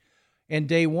empty. And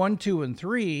day 1, 2, and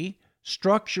 3,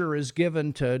 structure is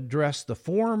given to address the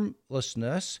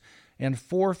formlessness, and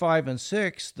 4, 5, and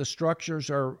 6, the structures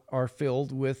are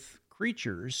filled with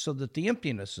creatures so that the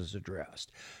emptiness is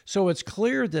addressed. So it's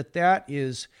clear that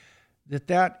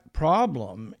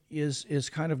problem is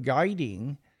kind of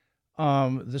guiding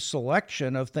the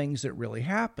selection of things that really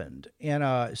happened. And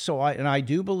I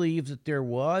do believe that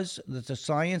the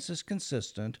science is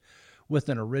consistent with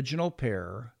an original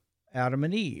pair, Adam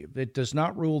and Eve. It does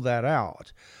not rule that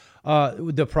out.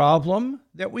 The problem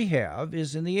that we have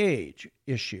is in the age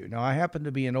issue. Now, I happen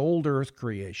to be an old Earth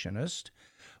creationist,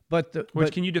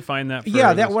 can you define that?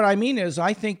 What I mean is,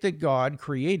 I think that God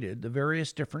created the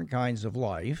various different kinds of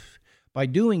life by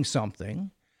doing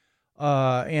something,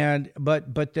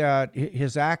 but that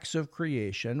his acts of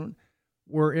creation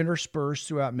were interspersed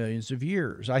throughout millions of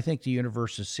years. I think the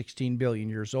universe is 16 billion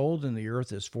years old, and the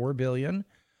Earth is 4 billion.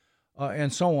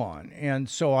 And so on. And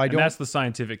that's the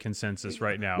scientific consensus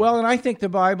right now. Well, and I think the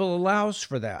Bible allows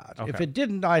for that. Okay. If it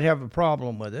didn't, I'd have a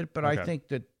problem with it. But I think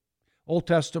that Old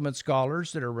Testament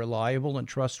scholars that are reliable and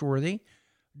trustworthy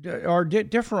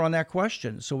differ on that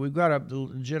question. So we've got a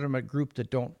legitimate group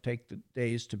that don't take the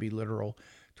days to be literal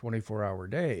 24-hour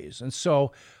days. And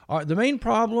so the main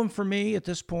problem for me at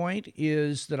this point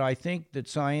is that I think that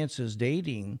science is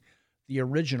dating the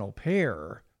original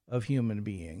pair of human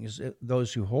beings,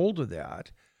 those who hold to that,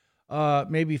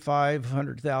 maybe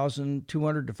 500,000,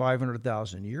 200 to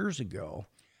 500,000 years ago.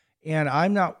 And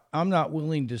I'm not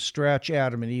willing to stretch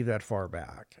Adam and Eve that far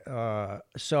back.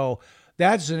 So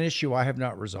that's an issue I have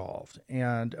not resolved.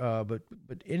 And but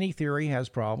any theory has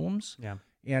problems. Yeah.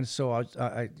 And so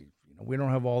I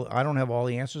don't have all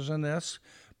the answers on this,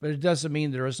 but it doesn't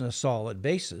mean there isn't a solid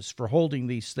basis for holding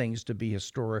these things to be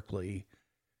historically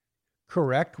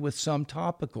correct with some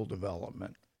topical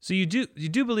development. So you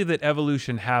do believe that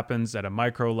evolution happens at a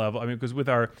micro level? I mean, because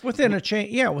within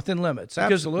limits,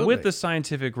 because absolutely. With the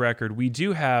scientific record, we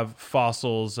do have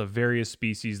fossils of various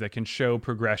species that can show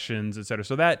progressions, et cetera.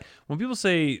 So that when people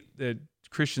say that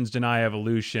Christians deny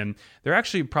evolution, they're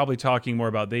actually probably talking more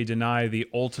about they deny the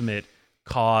ultimate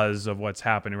cause of what's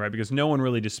happening, right? Because no one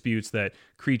really disputes that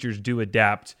creatures do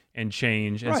adapt and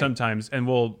change, and sometimes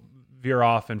will veer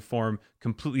off and form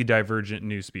completely divergent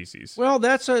new species? Well,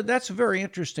 that's a very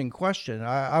interesting question.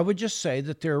 I would just say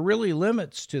that there are really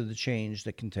limits to the change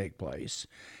that can take place.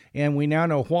 And we now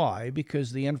know why,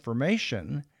 because the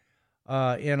information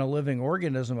in a living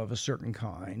organism of a certain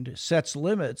kind sets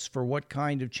limits for what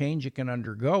kind of change it can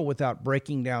undergo without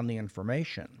breaking down the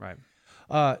information. Right.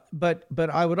 But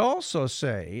I would also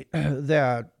say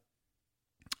that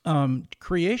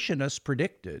creationists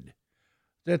predicted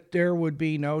that there would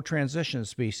be no transition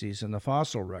species in the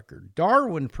fossil record.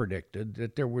 Darwin predicted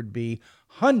that there would be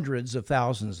hundreds of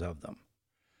thousands of them.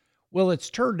 Well, it's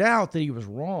turned out that he was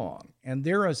wrong, and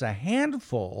there is a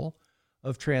handful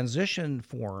of transition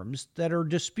forms that are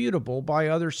disputable by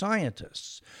other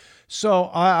scientists.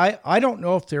 So I don't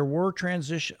know if there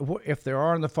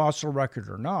are in the fossil record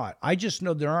or not. I just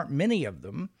know there aren't many of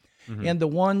them, and the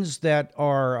ones that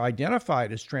are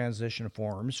identified as transition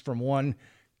forms from one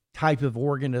type of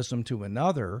organism to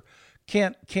another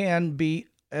have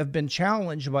been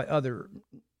challenged by other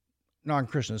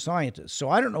non-Christian scientists. So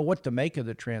I don't know what to make of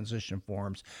the transition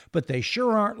forms, but they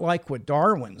sure aren't like what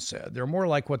Darwin said. They're more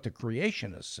like what the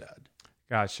creationists said.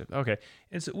 Gotcha. Okay.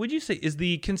 And so would you say, is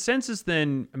the consensus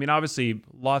then, I mean, obviously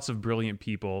lots of brilliant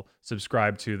people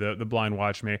subscribe to the Blind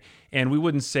Watchmaker, and we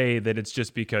wouldn't say that it's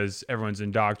just because everyone's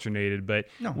indoctrinated, but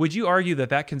would you argue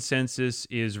that consensus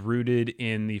is rooted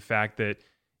in the fact that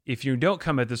if you don't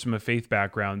come at this from a faith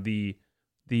background, the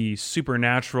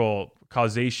supernatural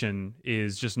causation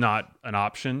is just not an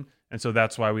option, and so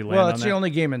that's why we land on that? Well, it's the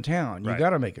only game in town. You got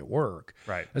to make it work.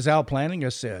 Right. As Al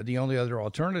Plantinga said, the only other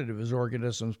alternative is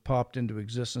organisms popped into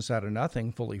existence out of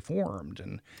nothing, fully formed,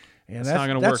 and that's not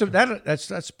going to work.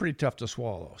 That's pretty tough to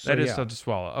swallow. So, that is tough to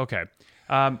swallow. Okay.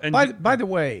 And by the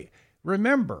way,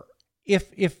 remember, if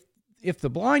the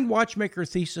Blind Watchmaker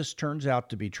thesis turns out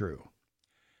to be true,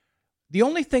 the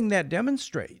only thing that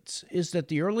demonstrates is that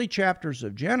the early chapters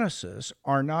of Genesis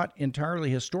are not entirely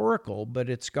historical, but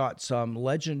it's got some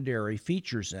legendary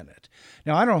features in it.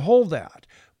 Now, I don't hold that,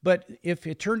 but if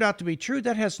it turned out to be true,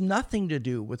 that has nothing to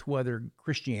do with whether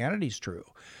Christianity is true,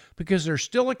 because there's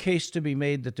still a case to be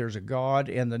made that there's a God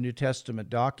and the New Testament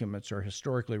documents are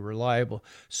historically reliable.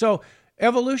 So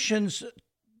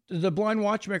the Blind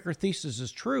Watchmaker thesis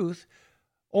is truth,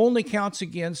 only counts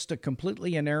against a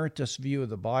completely inerrantist view of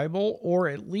the Bible, or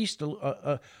at least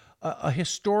a a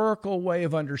historical way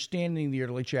of understanding the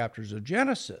early chapters of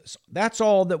Genesis. That's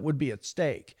all that would be at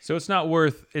stake. So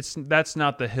that's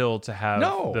not the hill to have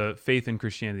the faith in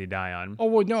Christianity die on. Oh,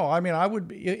 well, no. I mean, I would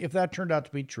be, if that turned out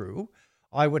to be true,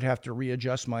 I would have to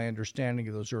readjust my understanding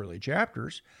of those early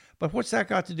chapters. But what's that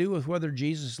got to do with whether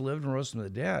Jesus lived and rose from the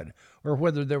dead, or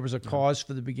whether there was a cause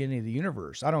for the beginning of the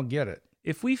universe? I don't get it.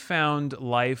 If we found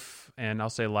life, and I'll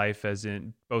say life as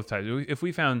in both types, if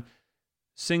we found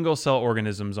single-cell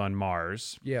organisms on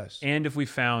Mars, yes, and if we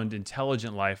found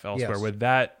intelligent life elsewhere, would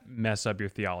that mess up your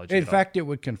theology? In fact, it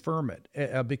would confirm it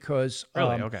because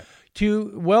really, okay.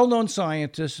 Two well-known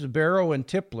scientists, Barrow and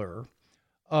Tipler,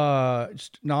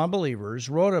 non-believers,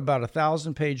 wrote about a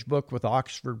 1,000-page book with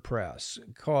Oxford Press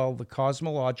called The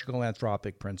Cosmological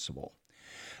Anthropic Principle.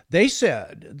 They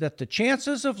said that the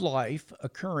chances of life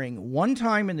occurring one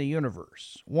time in the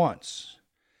universe, once,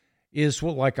 is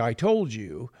what, like I told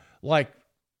you, like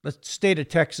the state of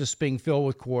Texas being filled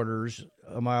with quarters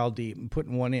a mile deep and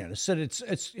putting one in. It said it's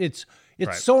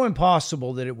right. So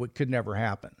impossible that it could never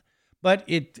happen. But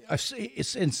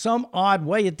it's in some odd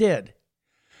way it did.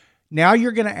 Now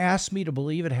you're going to ask me to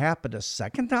believe it happened a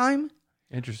second time?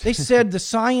 Interesting. They said the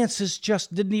sciences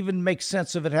just didn't even make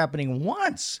sense of it happening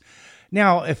once.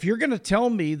 Now, if you're going to tell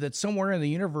me that somewhere in the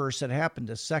universe it happened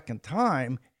a second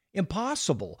time,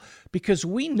 impossible, because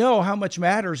we know how much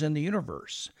matter's in the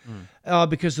universe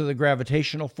because of the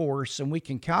gravitational force, and we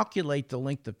can calculate the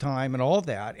length of time and all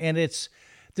that. And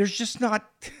there's just not,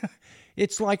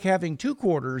 it's like having two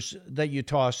quarters that you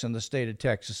toss in the state of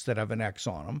Texas that have an X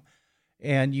on them,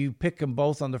 and you pick them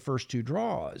both on the first two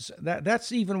draws.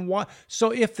 That's even why. So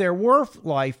if there were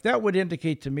life, that would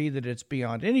indicate to me that it's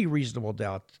beyond any reasonable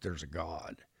doubt that there's a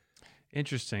God.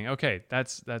 Interesting. Okay,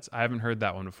 that's I haven't heard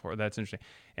that one before. That's interesting.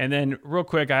 And then real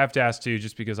quick, I have to ask too,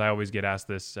 just because I always get asked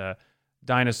this,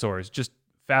 dinosaurs, just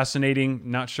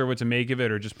fascinating, not sure what to make of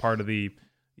it, or just part of the,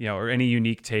 or any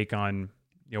unique take on,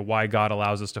 why God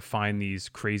allows us to find these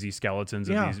crazy skeletons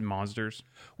of these monsters.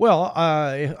 Well,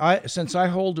 since I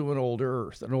hold to an old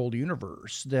Earth, an old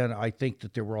universe, then I think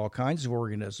that there were all kinds of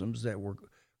organisms that were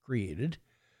created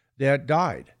that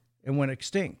died and went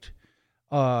extinct.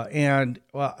 I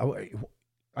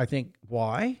think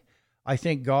why? I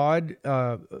think God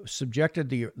subjected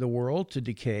the world to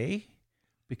decay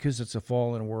because it's a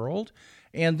fallen world.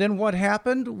 And then what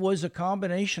happened was a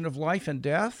combination of life and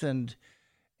death, and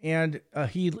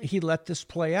he let this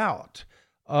play out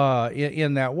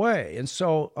in that way. And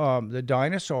so the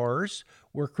dinosaurs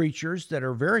were creatures that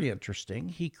are very interesting.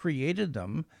 He created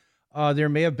them. There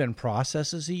may have been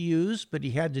processes he used, but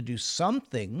he had to do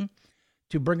something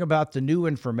to bring about the new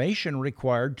information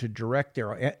required to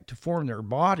to form their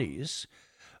bodies.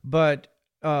 But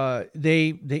God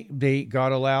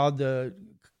allowed the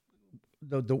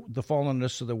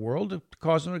fallenness of the world to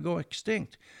cause them to go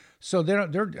extinct. So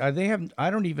they have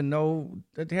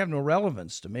no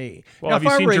relevance to me. Well, now, have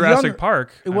you seen Jurassic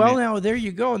Park? Now there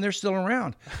you go, and they're still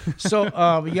around. So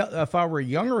if I were a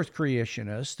young Earth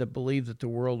creationist that believed that the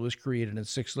world was created in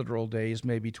 6 literal days,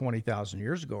 maybe 20,000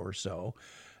 years ago or so,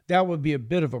 that would be a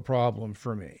bit of a problem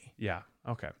for me. Yeah.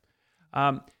 Okay.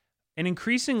 An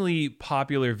increasingly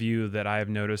popular view that I have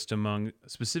noticed among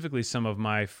specifically some of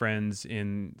my friends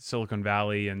in Silicon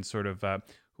Valley and sort of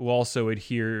who also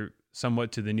adhere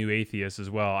somewhat to the new atheists as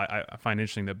well, I find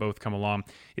interesting that both come along,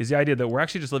 is the idea that we're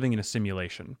actually just living in a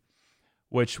simulation.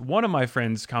 Which one of my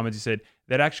friends commented, he said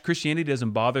that actually Christianity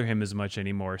doesn't bother him as much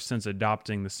anymore since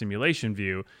adopting the simulation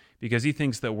view, because he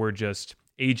thinks that we're just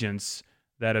agents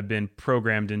that have been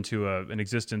programmed into an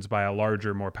existence by a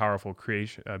larger, more powerful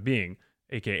being,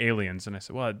 aka aliens. And I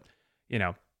said, well,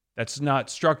 that's not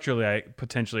structurally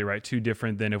potentially right. Too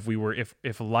different than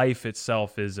if life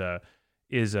itself is a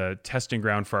testing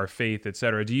ground for our faith, et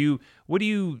cetera. What do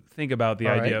you think about the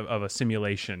idea of a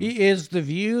simulation? Is the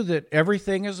view that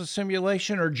everything is a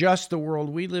simulation, or just the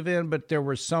world we live in, but there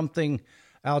was something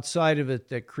outside of it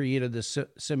that created the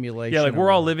simulation? Yeah, like we're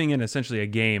all living in essentially a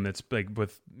game that's like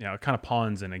with kind of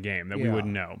pawns in a game that we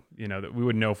wouldn't know. That we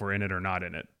wouldn't know if we're in it or not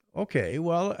in it. Okay,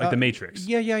 well, like the Matrix.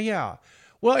 Yeah.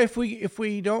 Well, if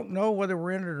we don't know whether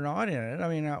we're in it or not in it, I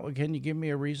mean, can you give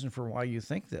me a reason for why you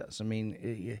think this? I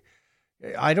mean,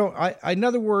 in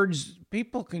other words,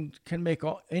 people can make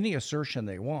any assertion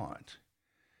they want.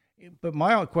 But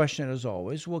my question is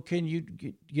always, well, can you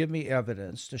give me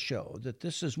evidence to show that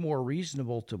this is more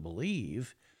reasonable to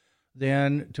believe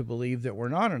than to believe that we're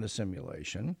not in a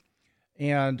simulation?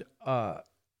 And the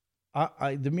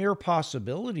mere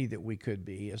possibility that we could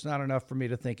be is not enough for me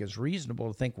to think it's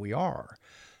reasonable to think we are.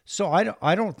 So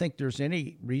I don't think there's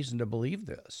any reason to believe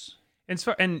this.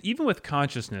 And even with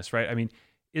consciousness, right? I mean,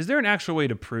 is there an actual way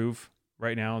to prove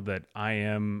right now that I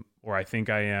am, or I think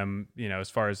I am, as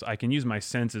far as I can use my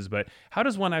senses, but how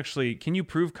does one actually, can you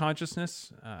prove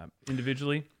consciousness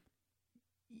individually?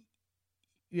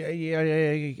 Yeah,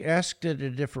 I asked it a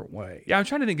different way. Yeah, I'm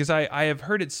trying to think, because I have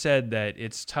heard it said that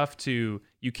it's tough you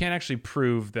can't actually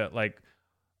prove that, like,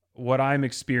 what I'm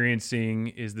experiencing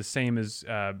is the same as,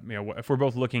 if we're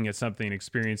both looking at something and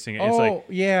experiencing it. It's like,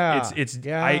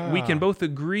 yeah. we can both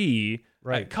agree.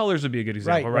 Right. Colors would be a good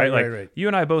example, right? Right. You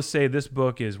and I both say this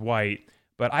book is white,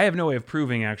 but I have no way of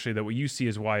proving actually that what you see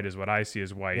as white is what I see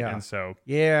as white. Yeah. And so,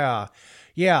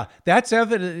 that's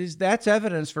evidence. That's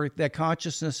evidence for that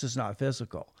consciousness is not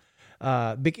physical.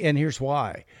 And here's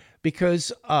why: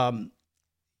 because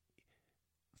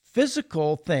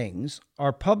physical things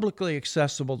are publicly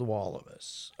accessible to all of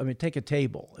us. I mean, take a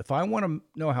table. If I want to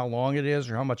know how long it is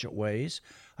or how much it weighs,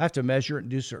 I have to measure it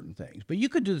and do certain things. But you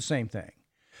could do the same thing.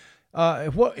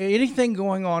 Anything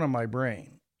going on in my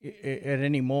brain at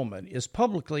any moment is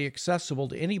publicly accessible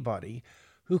to anybody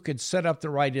who could set up the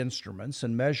right instruments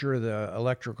and measure the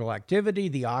electrical activity,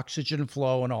 the oxygen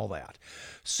flow, and all that.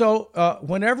 So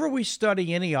whenever we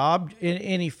study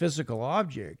any physical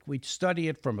object, we study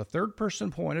it from a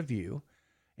third-person point of view,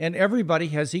 and everybody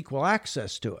has equal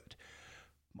access to it.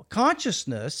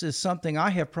 Consciousness is something I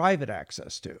have private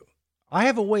access to. I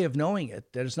have a way of knowing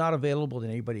it that is not available to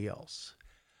anybody else.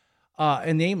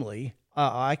 And namely,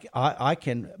 I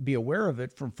can be aware of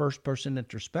it from first-person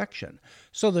introspection.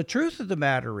 So the truth of the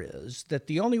matter is that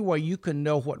the only way you can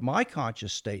know what my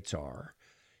conscious states are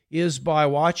is by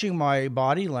watching my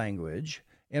body language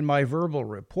and my verbal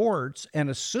reports and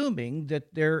assuming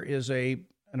that there is an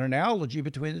analogy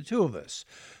between the two of us.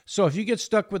 So if you get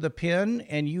stuck with a pin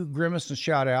and you grimace and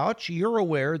shout ouch, you're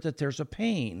aware that there's a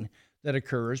pain that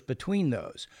occurs between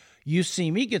those. You see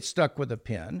me get stuck with a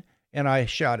pin and I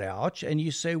shout ouch, and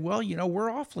you say, well,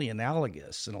 we're awfully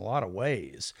analogous in a lot of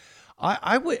ways.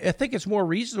 I think it's more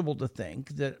reasonable to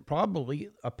think that probably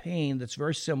a pain that's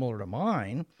very similar to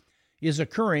mine is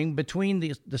occurring between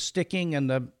the sticking and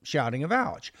the shouting of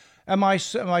ouch. Am I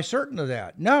certain of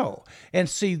that? No. And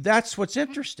see, that's what's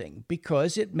interesting,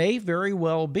 because it may very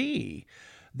well be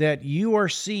that you are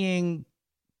seeing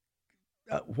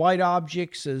white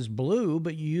objects as blue,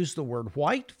 but you use the word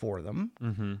white for them.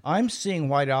 Mm-hmm. I'm seeing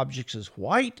white objects as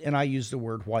white, and I use the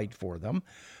word white for them,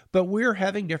 but we're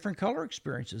having different color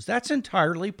experiences. That's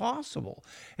entirely possible.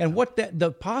 And what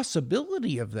the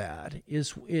possibility of that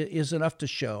is enough to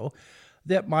show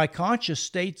that my conscious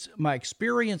states, my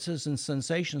experiences and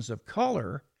sensations of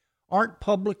color aren't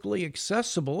publicly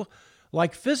accessible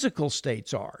like physical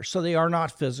states are. So they are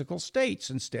not physical states.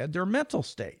 Instead, they're mental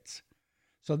states.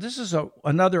 So this is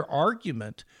another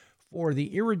argument for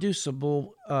the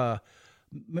irreducible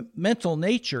mental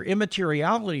nature,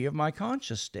 immateriality of my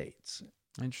conscious states.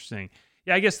 Interesting.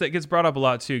 Yeah, I guess that gets brought up a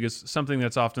lot too, because something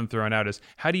that's often thrown out is,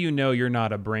 how do you know you're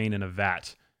not a brain in a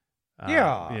vat?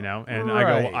 And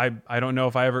right. I don't know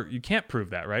if you can't prove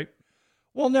that, right?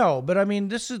 Well, no, but I mean,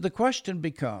 the question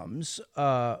becomes,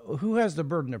 who has the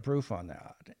burden of proof on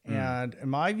that? And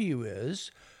my view is,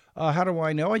 how do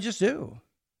I know? I just do.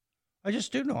 I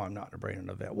just do know I'm not a brain in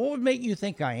a vat. What would make you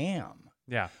think I am?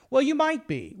 Yeah. Well, you might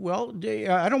be. Well,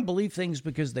 I don't believe things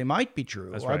because they might be true.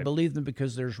 That's right. I believe them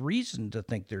because there's reason to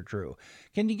think they're true.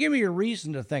 Can you give me a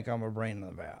reason to think I'm a brain in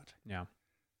a vat? Yeah.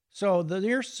 So the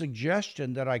nearest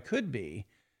suggestion that I could be,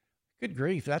 good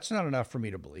grief, that's not enough for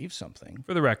me to believe something.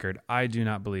 For the record, I do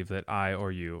not believe that I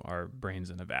or you are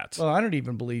brains in a vat. Well, I don't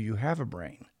even believe you have a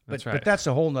brain. That's right. But that's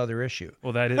a whole nother issue.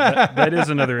 Well, that is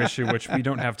another issue, which we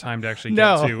don't have time to actually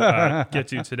get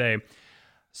to today.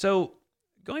 So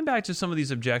going back to some of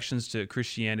these objections to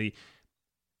Christianity,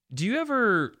 do you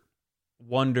ever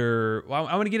wonder, well,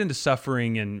 I want to get into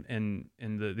suffering and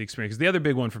the experience, because the other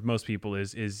big one for most people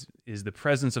is the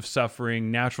presence of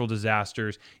suffering, natural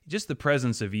disasters, just the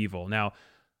presence of evil. Now,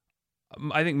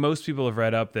 I think most people have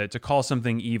read up that to call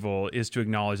something evil is to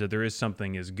acknowledge that there is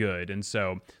something is good. And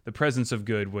so the presence of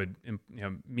good would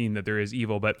mean that there is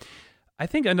evil. But I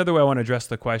think another way I want to address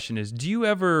the question is, do you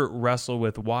ever wrestle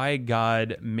with why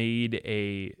God made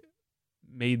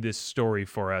this story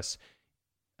for us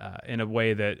in a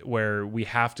way where we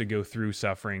have to go through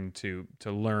suffering to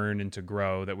learn and to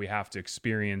grow, that we have to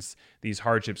experience these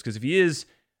hardships? Because if he is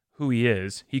who he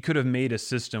is, he could have made a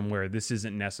system where this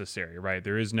isn't necessary, right?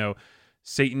 There is no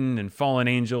Satan and fallen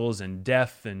angels and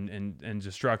death and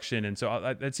destruction. And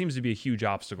so that seems to be a huge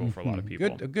obstacle for a lot of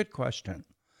people. A good question.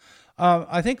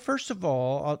 I think, first of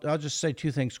all, I'll just say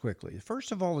two things quickly.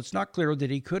 First of all, it's not clear that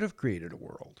he could have created a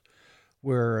world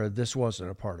where this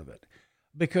wasn't a part of it.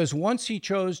 Because once he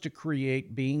chose to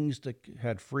create beings that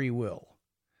had free will,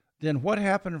 then what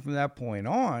happened from that point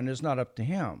on is not up to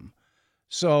him.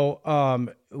 So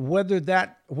whether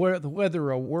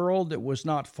a world that was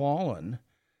not fallen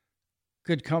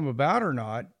could come about or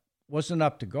not wasn't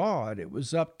up to God. It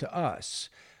was up to us.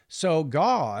 So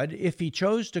God, if he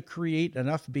chose to create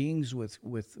enough beings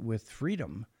with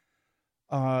freedom,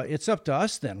 it's up to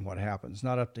us then what happens,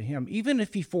 not up to him. Even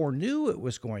if he foreknew it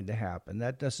was going to happen,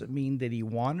 that doesn't mean that he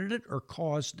wanted it or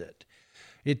caused it.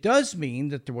 It does mean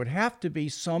that there would have to be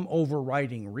some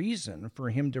overriding reason for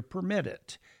him to permit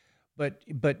it.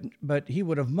 But he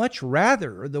would have much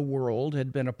rather the world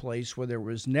had been a place where there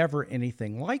was never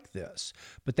anything like this.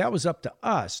 But that was up to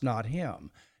us, not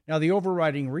him. Now, the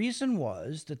overriding reason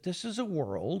was that this is a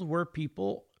world where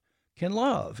people can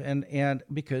love, and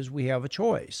because we have a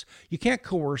choice. You can't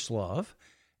coerce love.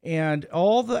 And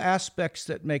all the aspects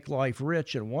that make life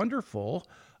rich and wonderful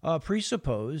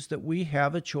presuppose that we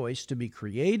have a choice to be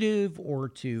creative or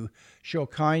to show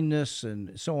kindness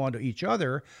and so on to each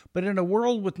other. But in a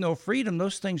world with no freedom,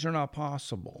 those things are not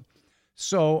possible.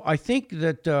 So I think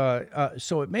that,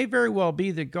 so it may very well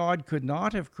be that God could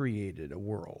not have created a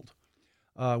world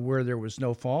where there was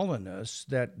no fallenness,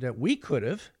 that we could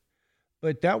have,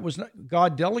 but that was not,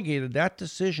 God delegated that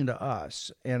decision to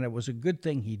us, and it was a good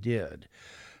thing he did.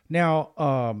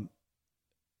 Now,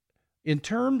 in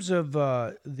terms of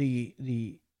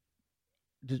the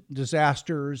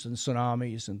disasters and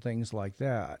tsunamis and things like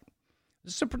that,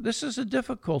 this is a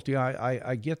difficulty.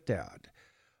 I get that,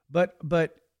 but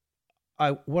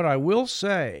what I will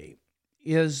say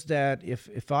is that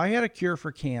if I had a cure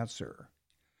for cancer,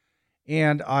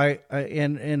 and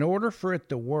in order for it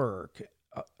to work,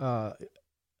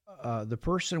 the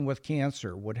person with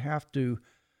cancer would have to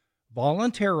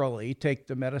voluntarily take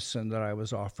the medicine that I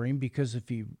was offering, because if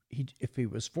he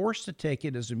was forced to take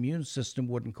it, his immune system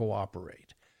wouldn't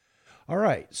cooperate. All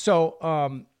right,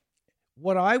 so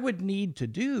what I would need to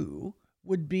do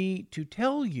would be to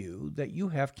tell you that you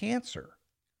have cancer,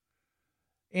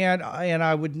 and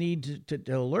I would need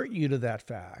to alert you to that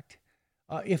fact.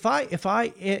 If I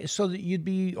so that you'd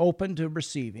be open to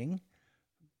receiving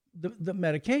the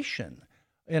medication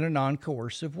in a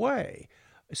non-coercive way.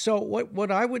 So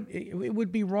what I would, it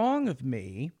would be wrong of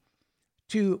me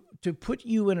to put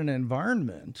you in an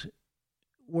environment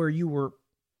where you were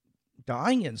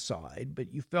dying inside,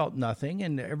 but you felt nothing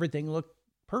and everything looked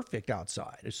perfect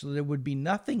outside. So there would be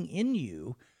nothing in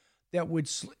you that would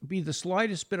be the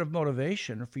slightest bit of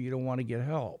motivation for you to want to get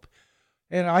help.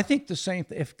 And I think the same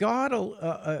thing,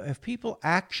 if people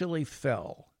actually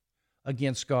fell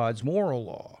against God's moral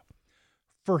law,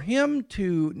 for him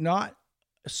to not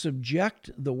subject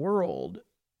the world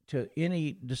to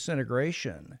any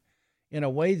disintegration in a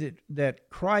way that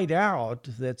cried out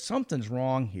that something's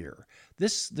wrong here.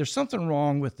 There's something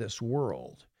wrong with this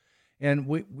world.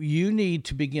 And you need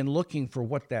to begin looking for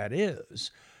what that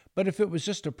is. But if it was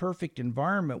just a perfect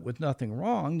environment with nothing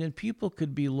wrong, then people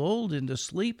could be lulled into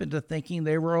sleep into thinking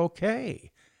they were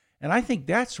okay. And I think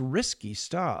that's risky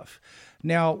stuff.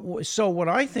 Now, so what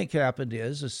I think happened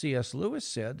is, as C.S. Lewis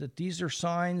said, that these are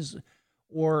signs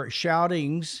or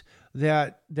shoutings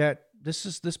that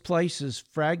this place is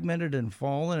fragmented and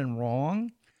fallen and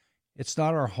wrong. It's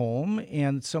not our home,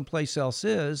 and someplace else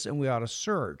is, and we ought to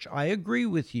search. I agree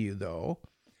with you, though,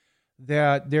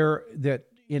 that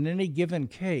in any given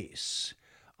case,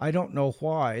 I don't know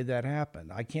why that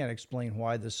happened. I can't explain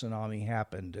why the tsunami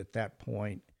happened at that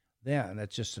point then.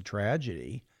 It's just a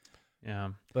tragedy. Yeah.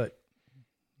 But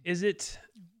is it...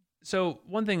 So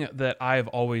one thing that I've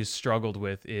always struggled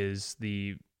with is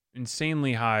the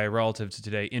insanely high, relative to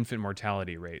today, infant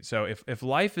mortality rate. So if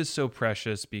life is so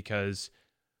precious because,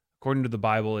 according to the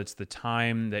Bible, it's the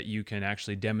time that you can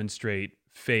actually demonstrate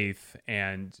faith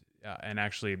and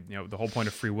actually, the whole point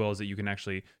of free will is that you can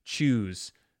actually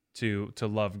choose to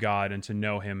love God and to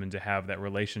know him and to have that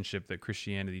relationship that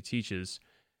Christianity teaches,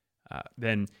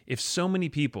 then if so many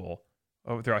people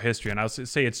throughout history, and I'll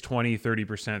say it's 20,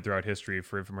 30% throughout history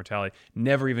for infant mortality,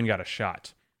 never even got a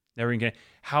shot. Never even get,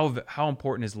 how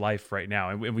important is life right now?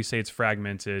 And we say it's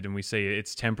fragmented and we say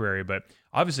it's temporary, but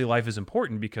obviously life is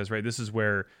important because, right, this is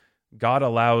where God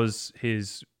allows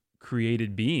his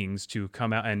created beings to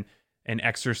come out and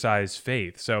exercise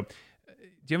faith. So do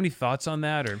you have any thoughts on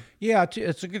that? Or yeah,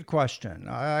 it's a good question.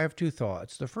 I have two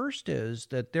thoughts. The first is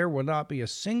that there will not be a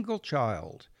single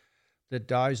child that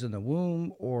dies in the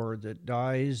womb or that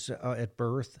dies at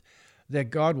birth, that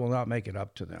God will not make it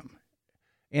up to them.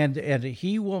 And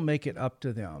he will make it up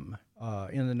to them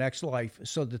in the next life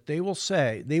so that they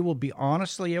will be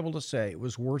honestly able to say, it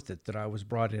was worth it that I was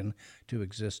brought into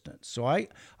existence. So I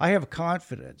have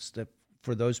confidence that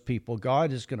for those people,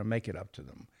 God is going to make it up to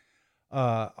them.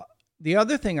 the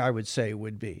other thing I would say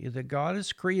would be that God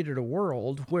has created a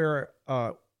world where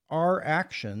our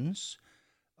actions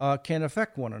can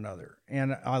affect one another.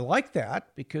 And I like that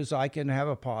because I can have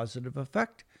a positive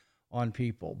effect on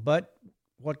people. But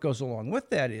what goes along with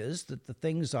that is that the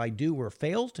things I do or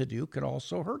fail to do can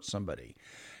also hurt somebody.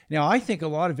 Now, I think a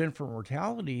lot of infant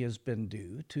mortality has been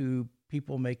due to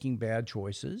people making bad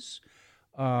choices,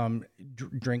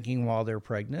 drinking while they're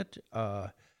pregnant,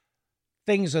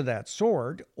 things of that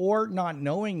sort, or not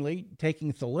knowingly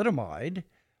taking thalidomide.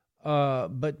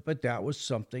 But that was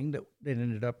something that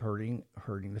ended up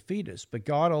hurting the fetus. But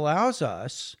God allows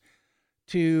us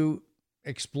to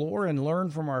explore and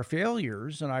learn from our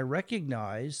failures, and I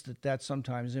recognize that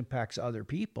sometimes impacts other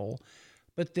people.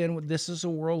 But then this is a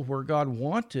world where God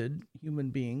wanted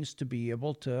human beings to be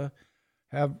able to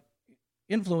have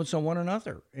influence on one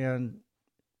another. And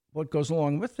what goes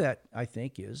along with that, I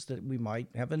think, is that we might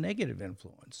have a negative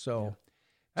influence. So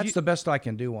that's the best I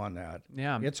can do on that.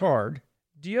 Yeah. It's hard.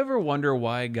 Do you ever wonder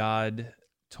why God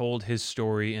told his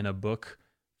story in a book,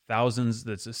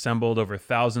 that's assembled over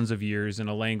thousands of years in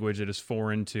a language that is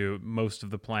foreign to most of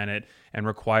the planet and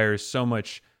requires so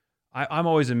much? I'm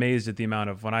always amazed at the amount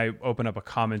of, when I open up a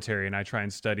commentary and I try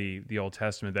and study the Old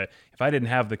Testament, that if I didn't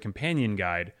have the companion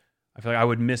guide, I feel like I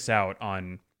would miss out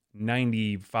on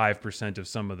 95% of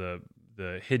some of the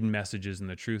hidden messages and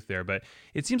the truth there. But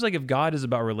it seems like if God is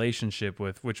about relationship,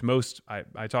 with which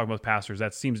I talk with pastors,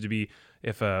 that seems to be,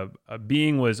 if a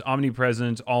being was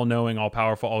omnipresent, all-knowing,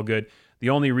 all-powerful, all good, the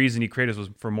only reason he created us was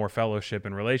for more fellowship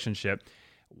and relationship.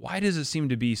 Why does it seem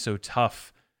to be so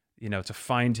tough, to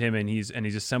find him? And he's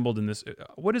assembled in this,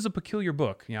 what is a peculiar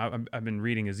book? I've been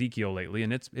reading Ezekiel lately,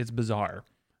 and it's bizarre.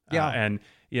 Yeah. And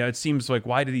it seems like,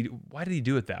 why did he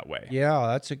do it that way? Yeah,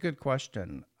 that's a good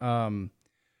question.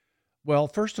 Well,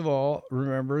 first of all,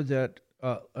 remember that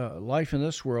life in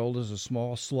this world is a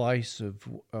small slice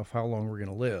of how long we're going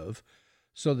to live.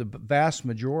 So the vast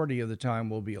majority of the time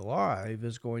we'll be alive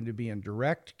is going to be in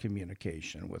direct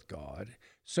communication with God.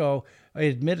 So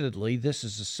admittedly, this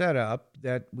is a setup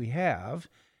that we have,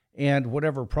 and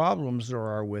whatever problems there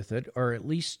are with it are at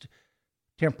least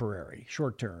temporary,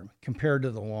 short-term, compared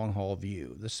to the long-haul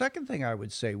view. The second thing I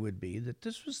would say would be that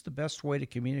this was the best way to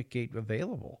communicate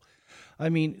available. I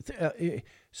mean,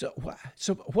 so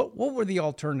what were the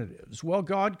alternatives? Well,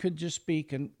 God could just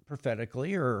speak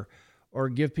prophetically or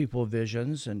give people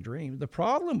visions and dreams. The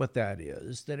problem with that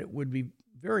is that it would be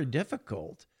very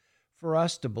difficult for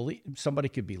us to believe. Somebody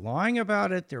could be lying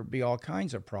about it. There would be all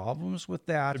kinds of problems with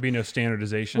that. There'd be no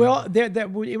standardization. Well,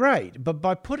 that would right. But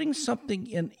by putting something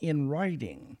in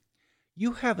writing,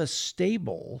 you have a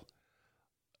stable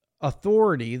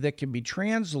authority that can be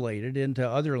translated into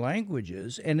other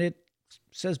languages, and it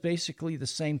says basically the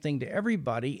same thing to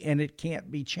everybody, and it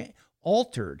can't be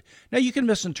altered. Now, you can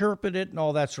misinterpret it and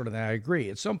all that sort of thing. I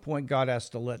agree. At some point, God has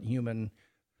to let human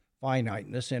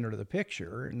finiteness enter the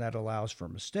picture, and that allows for a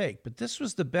mistake. But this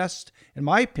was the best, in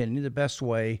my opinion, the best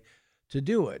way to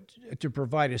do it, to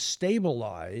provide a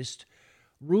stabilized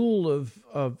rule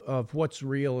of what's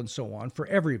real and so on for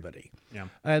everybody.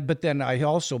 Yeah. But then I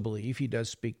also believe he does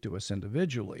speak to us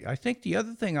individually. I think the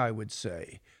other thing I would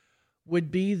say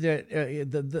would be that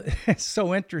it's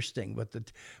so interesting, but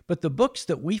the books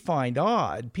that we find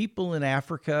odd, people in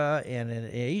Africa and in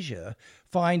Asia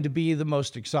find to be the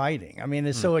most exciting. I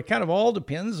mean, so it kind of all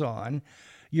depends on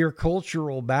your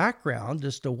cultural background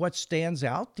as to what stands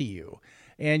out to you.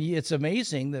 And it's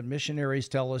amazing that missionaries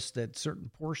tell us that certain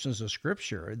portions of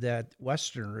Scripture that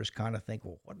Westerners kind of think,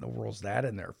 well, what in the world is that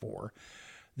in there for?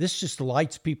 This just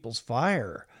lights people's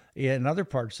fire in other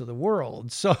parts of the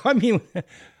world. So, I mean,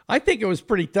 I think it was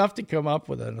pretty tough to come up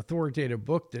with an authoritative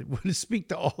book that would speak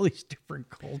to all these different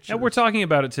cultures. And we're talking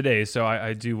about it today, so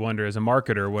I do wonder, as a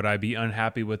marketer, would I be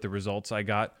unhappy with the results I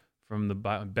got from the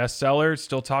bestseller?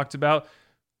 Still talked about.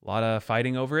 A lot of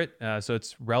fighting over it, so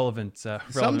it's relevant.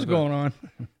 Something's going on.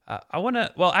 I do want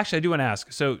to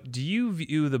ask. So, do you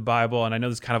view the Bible? And I know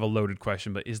this is kind of a loaded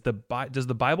question, but does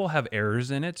the Bible have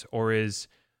errors in it, or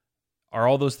are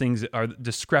all those things, are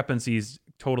discrepancies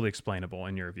totally explainable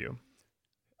in your view?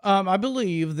 I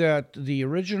believe that the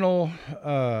original,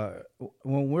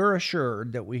 when we're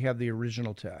assured that we have the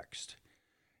original text,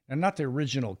 and not the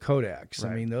original codex.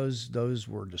 Right. I mean, those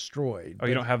were destroyed. Oh,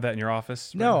 you don't have that in your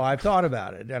office? No, I've thought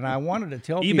about it, and I wanted to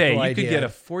tell people eBay, you could get a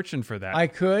fortune for that. I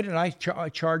could, and I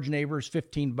charge neighbors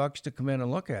 $15 to come in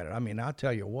and look at it. I mean, I'll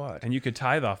tell you what. And you could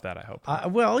tithe off that, I hope.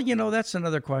 Well, that's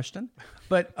another question,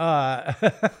 but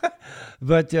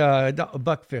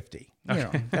 $1.50.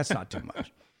 That's not too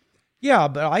much. Yeah,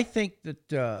 but I think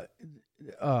that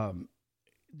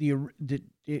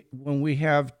when we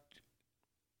have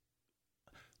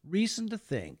reason to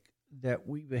think that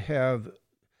we have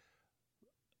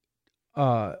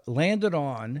landed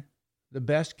on the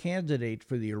best candidate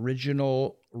for the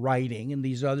original writing, and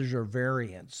these others are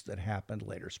variants that happened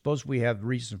later. Suppose we have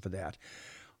reason for that.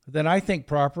 Then I think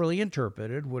properly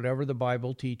interpreted, whatever the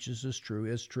Bible teaches is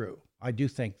true. I do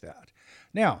think that.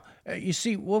 Now, you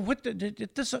see, well,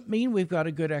 it doesn't mean we've got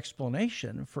a good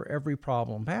explanation for every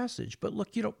problem passage. But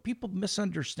look, people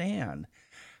misunderstand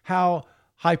how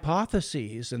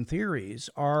hypotheses and theories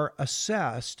are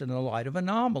assessed in the light of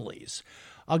anomalies.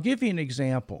 I'll give you an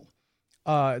example.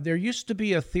 There used to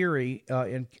be a theory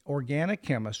in organic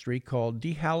chemistry called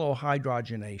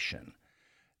dehalohydrogenation.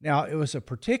 Now, it was a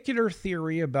particular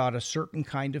theory about a certain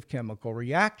kind of chemical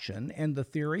reaction, and the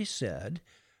theory said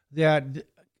that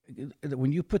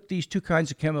when you put these two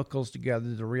kinds of chemicals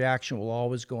together, the reaction will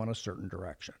always go in a certain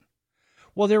direction.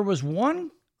 Well, there was one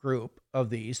group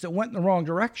of these that went in the wrong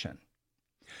direction.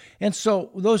 And so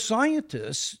those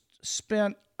scientists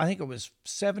spent, I think it was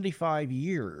 75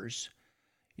 years,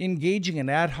 engaging in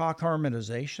ad hoc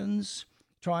harmonizations,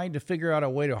 trying to figure out a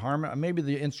way to harmonize. Maybe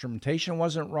the instrumentation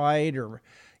wasn't right, or,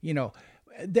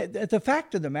 the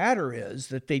fact of the matter is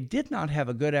that they did not have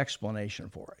a good explanation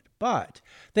for it. But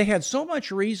they had so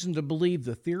much reason to believe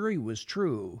the theory was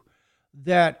true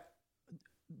that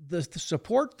the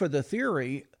support for the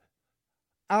theory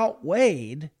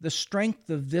outweighed the strength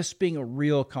of this being a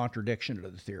real contradiction to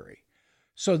the theory.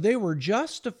 So they were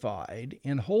justified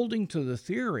in holding to the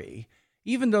theory,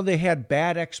 even though they had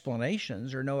bad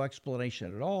explanations or no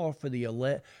explanation at all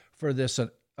for this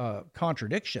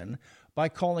contradiction, by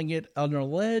calling it an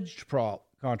alleged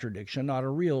contradiction, not a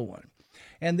real one.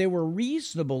 And they were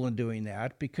reasonable in doing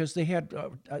that because they had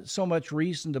so much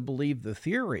reason to believe the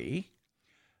theory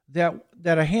that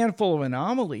a handful of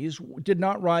anomalies did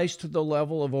not rise to the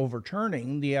level of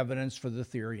overturning the evidence for the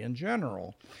theory in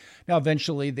general. Now,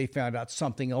 eventually, they found out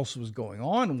something else was going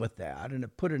on with that, and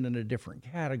it put it in a different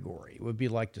category. It would be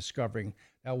like discovering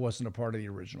that wasn't a part of the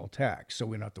original text, so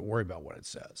we don't have to worry about what it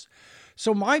says.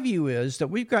 So my view is that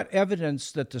we've got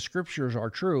evidence that the scriptures are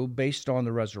true based on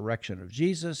the resurrection of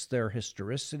Jesus, their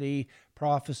historicity,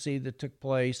 prophecy that took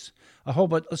place.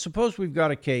 But suppose we've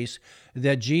got a case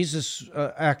that Jesus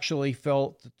actually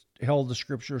held the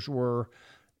scriptures were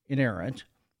inerrant,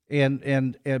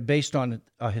 and based on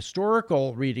a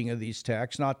historical reading of these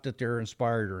texts, not that they're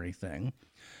inspired or anything.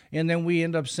 And then we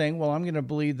end up saying, well, I'm going to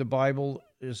believe the Bible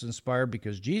is inspired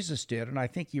because Jesus did, and I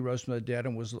think he rose from the dead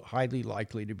and was highly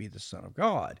likely to be the Son of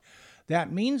God.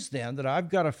 That means then that I've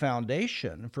got a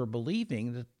foundation for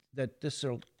believing that this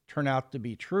will turn out to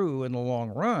be true in the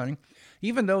long run,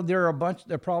 even though there are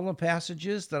problem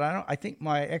passages that I think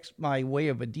my way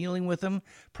of dealing with them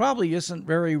probably isn't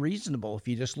very reasonable if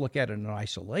you just look at it in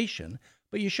isolation.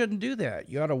 But you shouldn't do that.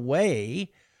 You ought to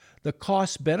weigh the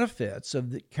cost benefits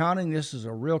of counting this as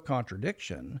a real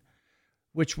contradiction,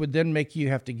 which would then make you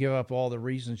have to give up all the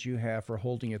reasons you have for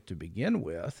holding it to begin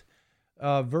with,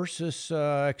 versus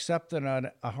accepting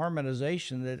a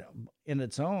harmonization that in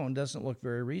its own doesn't look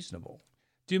very reasonable.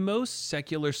 Do most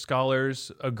secular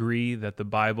scholars agree that the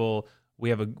Bible, we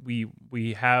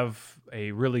have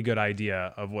a really good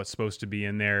idea of what's supposed to be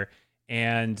in there,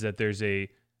 and that there's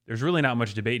really not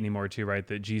much debate anymore too, right?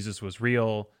 That Jesus was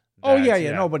real.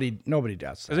 Yeah. Nobody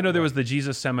doubts that. Because I know there was the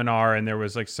Jesus Seminar, and there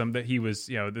was like some that he was,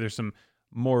 there's some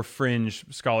more fringe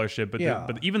scholarship,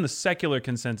 but even the secular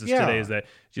consensus today is that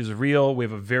Jesus is real. We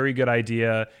have a very good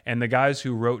idea, and the guys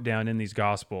who wrote down in these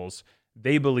Gospels,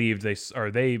 they believed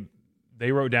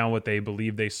they wrote down what they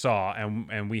believed they saw,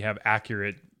 and we have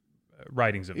accurate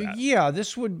writings of that. Yeah,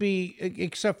 this would be,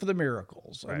 except for the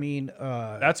miracles. Right. I mean,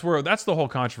 that's the whole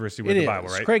controversy with the Bible,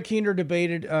 right? Craig Keener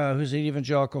debated, who's an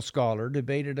evangelical scholar,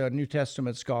 debated a New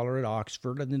Testament scholar at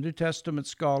Oxford, and the New Testament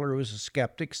scholar, who was a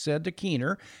skeptic, said to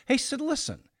Keener,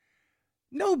 listen,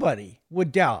 nobody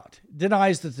would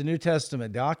denies that the New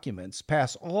Testament documents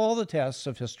pass all the tests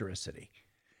of historicity.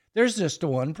 There's just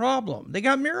one problem. They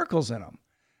got miracles in them.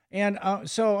 And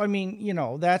so, I mean,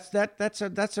 that's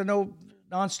a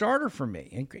non-starter for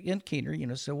me. And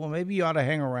Keener, said, well, maybe you ought to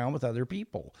hang around with other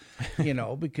people,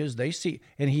 because they see,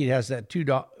 and he has that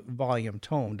 2-volume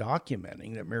tome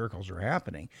documenting that miracles are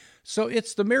happening. So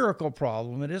it's the miracle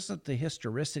problem. It isn't the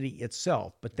historicity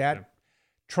itself, but that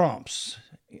trumps,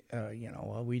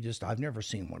 I've never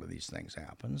seen one of these things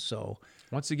happen. So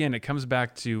once again, it comes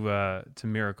back to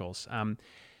miracles.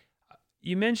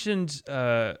 You mentioned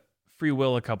free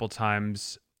will a couple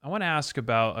times. I want to ask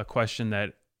about a question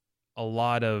that a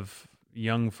lot of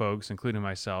young folks, including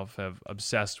myself, have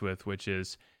obsessed with, which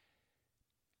is,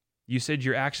 you said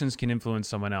your actions can influence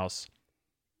someone else.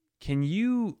 Can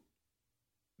you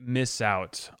miss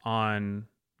out on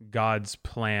God's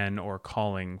plan or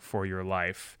calling for your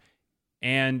life?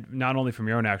 And not only from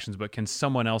your own actions, but can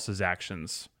someone else's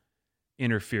actions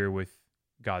interfere with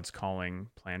God's calling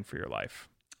plan for your life?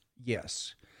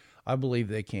 Yes, I believe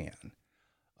they can.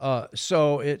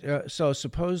 So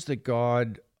suppose that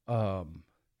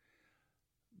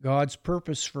God's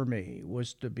purpose for me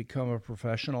was to become a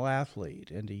professional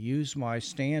athlete and to use my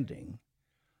standing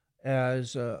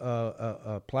as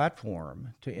a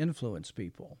platform to influence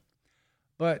people.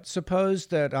 But suppose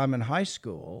that I'm in high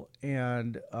school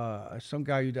and some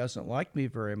guy who doesn't like me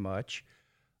very much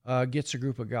gets a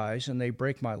group of guys and they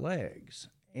break my legs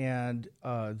and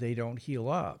they don't heal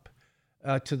up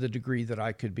to the degree that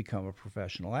I could become a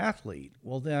professional athlete.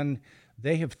 Well, then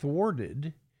they have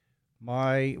thwarted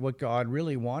what God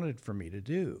really wanted for me to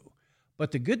do.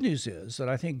 But the good news is that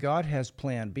I think God has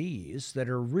plan Bs that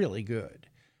are really good.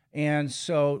 And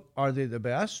so are they the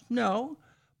best? No,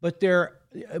 but they're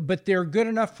good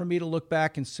enough for me to look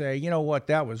back and say, you know what,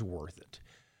 that was worth it.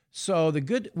 So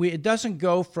it doesn't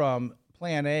go from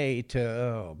plan A to,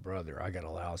 oh, brother, I got a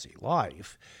lousy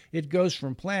life. It goes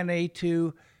from plan A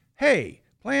to, hey,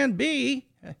 plan B,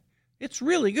 it's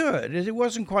really good. It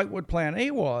wasn't quite what plan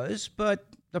A was, but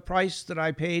the price that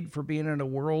I paid for being in a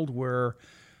world where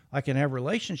I can have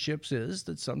relationships is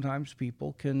that sometimes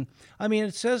people can. I mean,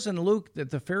 it says in Luke that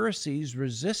the Pharisees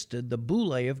resisted the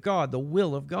boule of God, the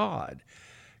will of God.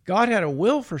 God had a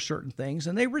will for certain things,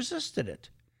 and they resisted it.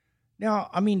 Now,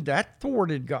 I mean, that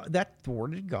thwarted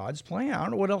God's plan. I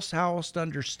don't know how else to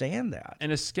understand that.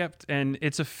 And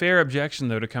it's a fair objection,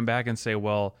 though, to come back and say,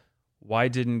 well, why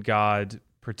didn't God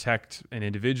protect an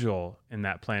individual in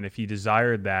that plan if he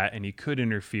desired that and he could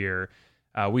interfere?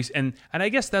 And I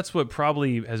guess that's what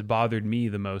probably has bothered me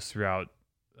the most throughout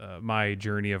my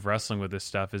journey of wrestling with this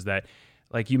stuff is that,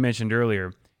 like you mentioned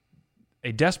earlier,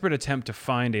 a desperate attempt to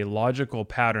find a logical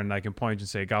pattern that I can point to and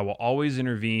say, God will always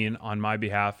intervene on my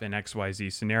behalf in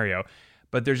XYZ scenario.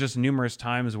 But there's just numerous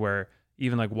times where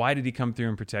even like, why did he come through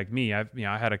and protect me? I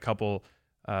had a couple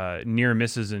near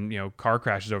misses and, car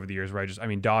crashes over the years where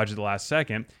I dodged at the last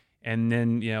second. And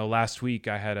then, last week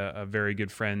I had a very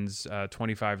good friend's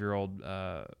 25-year-old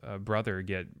brother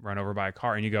get run over by a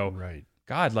car. And you go, right,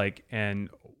 God,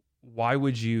 and why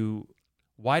did you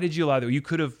allow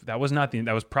that?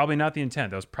 That was probably not the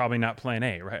intent. That was probably not plan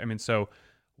A, right? So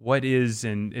what is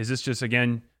this just,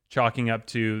 again, chalking up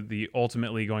to the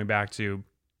ultimately going back to,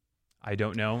 I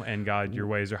don't know, and God, your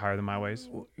ways are higher than my ways?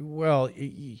 Well,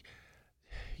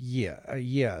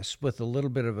 yes, with a little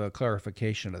bit of a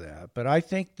clarification of that. But I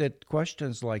think that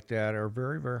questions like that are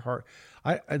very, very hard.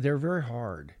 They're very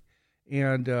hard,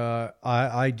 and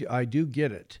I do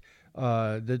get it.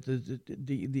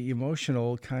 The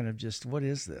emotional kind of just, what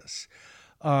is this?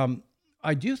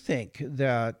 I do think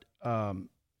that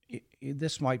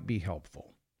this might be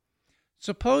helpful.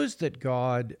 Suppose that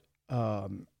God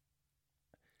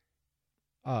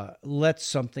lets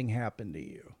something happen to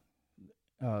you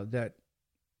that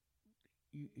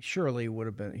surely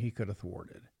he could have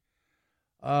thwarted.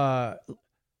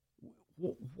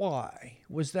 Why?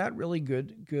 Was that really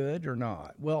good or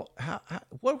not? Well,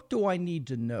 what do I need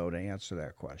to know to answer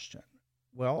that question?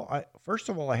 Well, first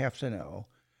of all, I have to know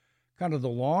kind of the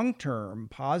long-term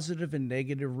positive and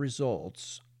negative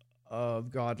results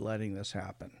of God letting this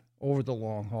happen over the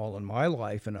long haul in my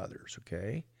life and others,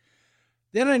 okay?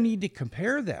 Then I need to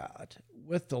compare that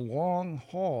with the long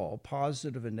haul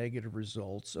positive and negative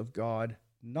results of God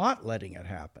not letting it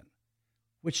happen,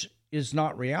 which is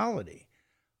not reality.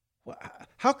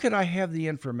 How could I have the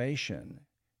information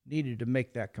needed to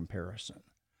make that comparison?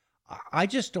 I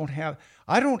just don't have.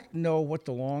 I don't know what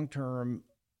the long-term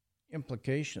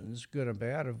implications, good and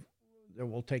bad, that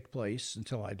will take place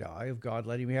until I die of God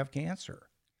letting me have cancer.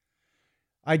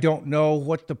 I don't know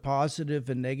what the positive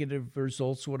and negative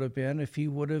results would have been if he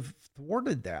would have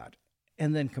thwarted that,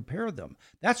 and then compare them.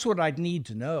 That's what I'd need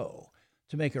to know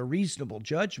to make a reasonable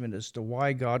judgment as to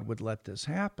why God would let this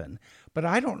happen. But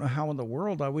I don't know how in the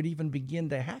world I would even begin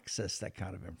to access that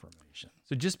kind of information.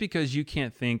 So just because you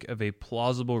can't think of a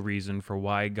plausible reason for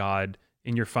why God,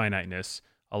 in your finiteness,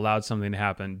 allowed something to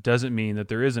happen, doesn't mean that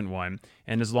there isn't one.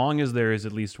 And as long as there is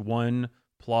at least one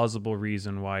plausible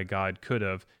reason why God could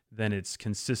have, then it's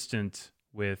consistent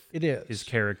with his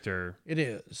character. It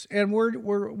is. And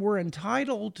we're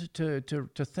entitled to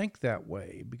think that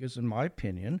way because, in my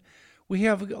opinion, we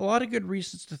have a lot of good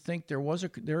reasons to think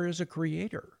there is a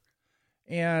creator.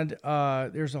 And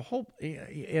there's a whole,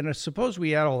 and suppose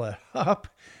we add all that up,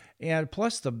 and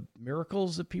plus the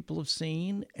miracles that people have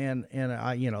seen, and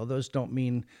those don't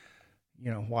mean,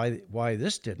 why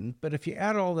this didn't. But if you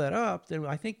add all that up, then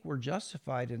I think we're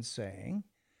justified in saying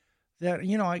that,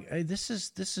 this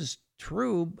is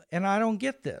true, and I don't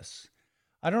get this.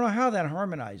 I don't know how that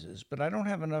harmonizes, but I don't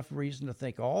have enough reason to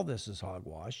think all this is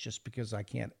hogwash just because I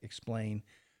can't explain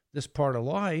this part of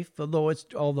life, although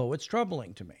it's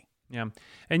troubling to me. Yeah.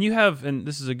 And you have, and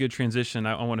this is a good transition.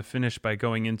 I want to finish by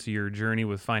going into your journey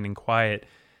with finding quiet.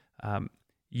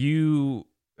 You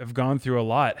have gone through a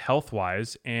lot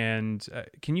health-wise, and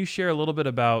can you share a little bit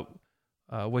about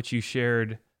what you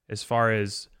shared as far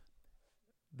as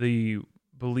the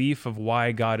belief of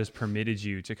why God has permitted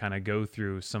you to kind of go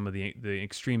through some of the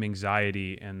extreme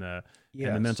anxiety and the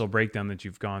mental breakdown that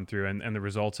you've gone through and the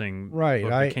resulting book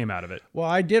that came out of it? Well,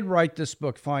 I did write this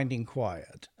book, Finding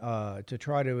Quiet, to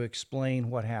try to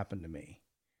explain what happened to me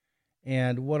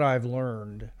and what I've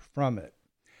learned from it.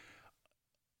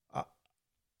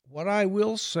 What I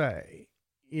will say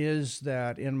is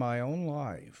that in my own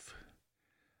life,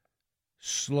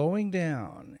 slowing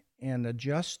down and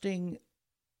adjusting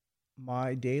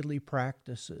my daily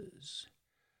practices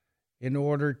in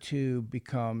order to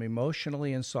become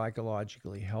emotionally and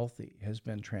psychologically healthy has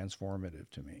been transformative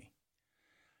to me.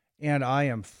 And I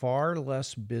am far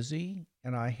less busy,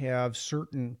 and I have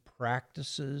certain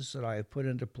practices that I have put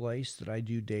into place that I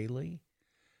do daily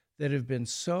that have been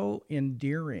so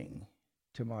endearing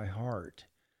to my heart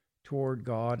toward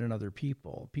God and other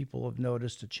people. People have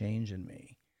noticed a change in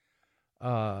me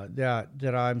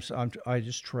that I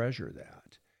just treasure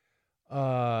that.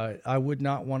 I would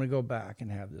not want to go back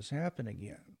and have this happen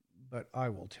again, but I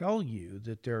will tell you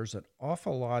that there's an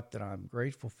awful lot that I'm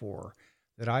grateful for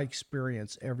that I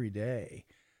experience every day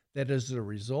that is a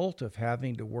result of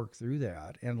having to work through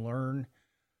that and learn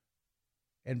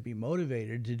and be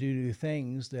motivated to do new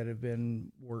things that have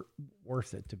been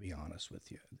worth it, to be honest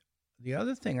with you. The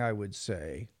other thing I would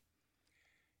say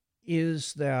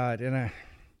is that, and I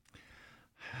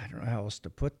don't know how else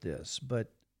to put this,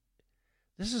 but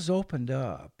this has opened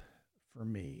up for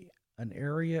me an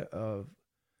area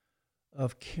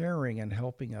of caring and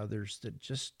helping others that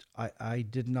just I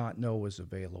did not know was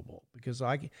available, because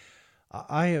I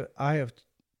have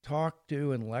talked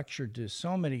to and lectured to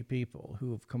so many people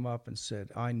who have come up and said,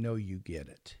 I know you get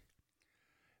it.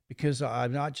 Because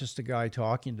I'm not just a guy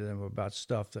talking to them about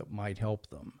stuff that might help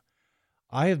them.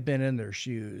 I have been in their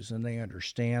shoes, and they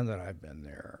understand that I've been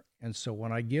there. And so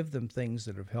when I give them things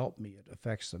that have helped me, it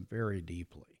affects them very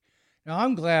deeply. Now,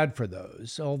 I'm glad for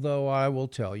those, although I will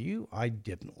tell you, I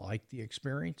didn't like the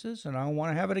experiences, and I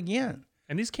want to have it again.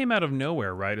 And these came out of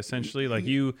nowhere, right? Essentially, like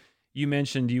you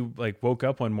mentioned you like woke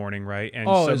up one morning, right? And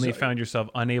suddenly found yourself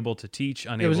unable to teach,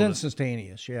 It was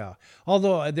instantaneous, yeah.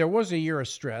 Although there was a year of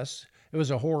stress. It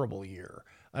was a horrible year.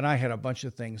 And I had a bunch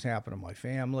of things happen to my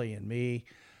family and me.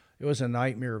 It was a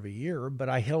nightmare of a year, but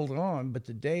I held on. But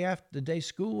the day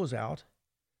school was out,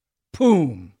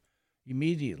 boom,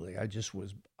 immediately I just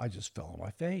fell on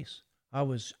my face. I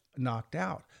was knocked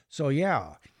out. So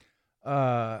yeah,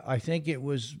 I think it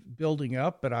was building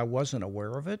up, but I wasn't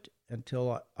aware of it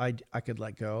until I could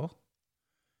let go.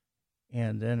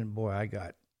 And then, boy, I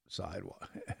got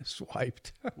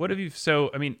swiped. What have you,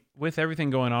 with everything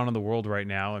going on in the world right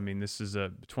now, this is a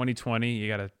 2020, you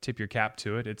got to tip your cap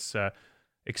to it. It's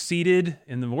exceeded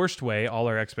in the worst way all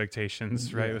our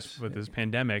expectations, right? Yes. With this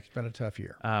pandemic. It's been a tough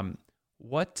year.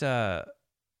 What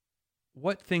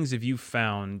things have you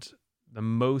found the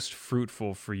most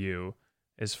fruitful for you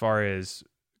as far as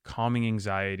calming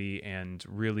anxiety and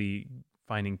really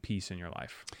finding peace in your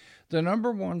life? The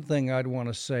number one thing I'd want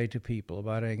to say to people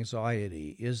about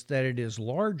anxiety is that it is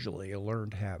largely a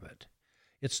learned habit.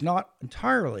 It's not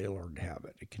entirely a learned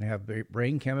habit. It can have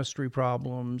brain chemistry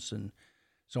problems and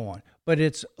so on. But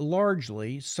it's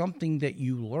largely something that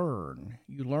you learn.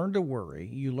 You learn to worry.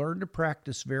 You learn to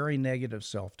practice very negative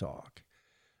self-talk.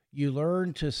 You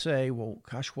learn to say, well,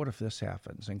 gosh, what if this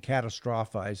happens? And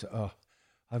catastrophize,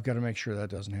 I've got to make sure that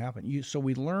doesn't happen. So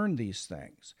we learn these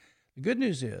things. The good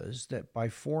news is that by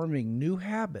forming new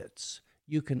habits,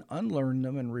 you can unlearn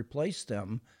them and replace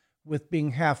them with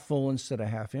being half full instead of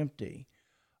half empty.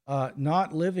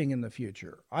 Not living in the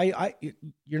future.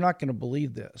 You're not going to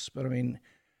believe this, but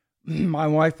my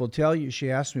wife will tell you,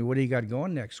 she asked me, what do you got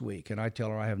going next week? And I tell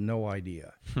her I have no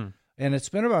idea. And it's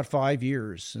been about 5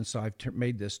 years since I've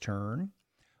made this turn,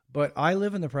 but I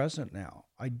live in the present now.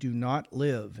 I do not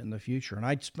live in the future. And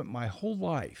I spent my whole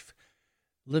life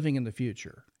living in the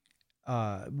future,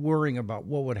 worrying about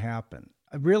what would happen.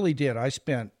 I really did. I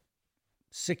spent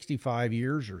 65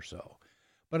 years or so,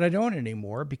 but I don't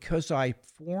anymore because I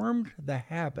formed the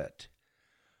habit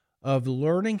of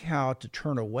learning how to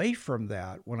turn away from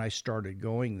that when I started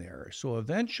going there. So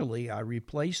eventually I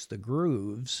replaced the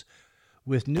grooves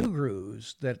with new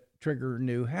grooves that trigger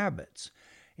new habits.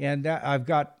 And that, I've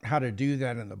got how to do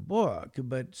that in the book.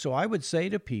 But so I would say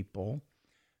to people,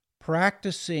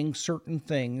 practicing certain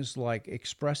things like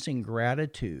expressing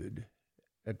gratitude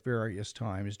at various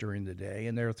times during the day,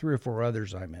 and there are 3 or 4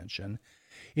 others I mentioned.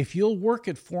 If you'll work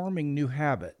at forming new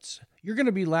habits, you're going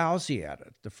to be lousy at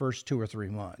it the first 2 or 3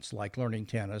 months, like learning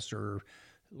tennis or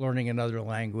learning another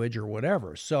language or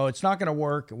whatever. So it's not going to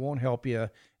work. It won't help you.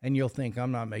 And you'll think,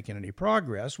 I'm not making any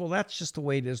progress. Well, that's just the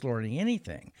way it is learning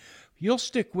anything. You'll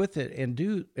stick with it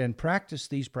and practice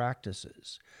these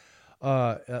practices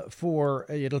for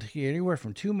it'll take anywhere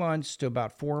from 2 months to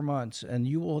about 4 months, and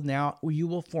you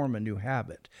will form a new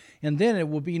habit, and then it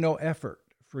will be no effort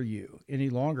for you any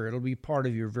longer. It'll be part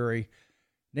of your very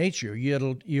nature.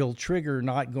 You'll trigger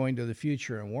not going to the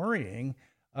future and worrying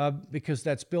because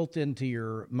that's built into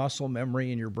your muscle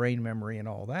memory and your brain memory and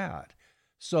all that.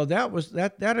 So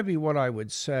that'd be what I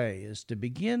would say, is to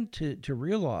begin to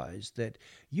realize that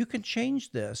you can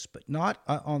change this, but not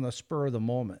on the spur of the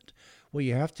moment. What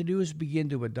you have to do is begin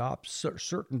to adopt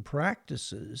certain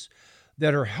practices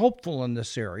that are helpful in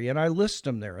this area. And I list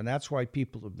them there, and that's why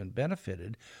people have been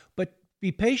benefited. But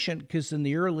be patient, because in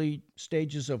the early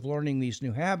stages of learning these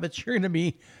new habits, you're going to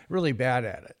be really bad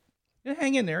at it. And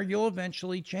hang in there. You'll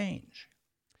eventually change.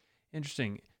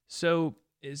 Interesting. So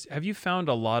have you found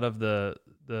a lot of the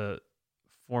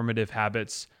formative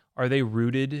habits, are they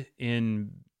rooted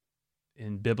in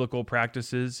biblical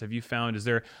practices? Have you found,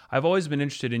 I've always been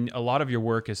interested in, a lot of your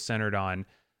work is centered on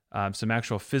some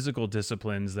actual physical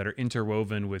disciplines that are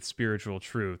interwoven with spiritual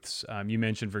truths. You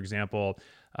mentioned, for example,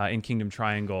 in Kingdom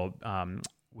Triangle,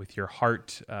 with your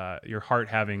heart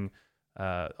having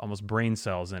almost brain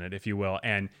cells in it, if you will,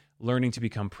 and learning to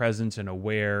become present and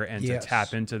aware and Yes. to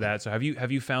tap into that. So have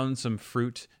you found some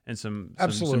fruit and some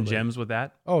gems with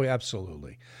that? Oh,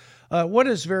 absolutely. What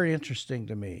is very interesting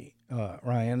to me,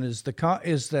 Ryan, is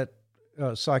that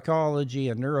psychology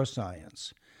and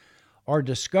neuroscience are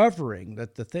discovering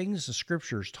that the things the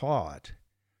Scriptures taught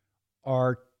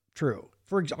are true.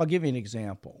 I'll give you an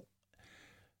example.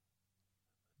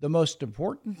 The most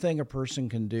important thing a person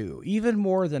can do, even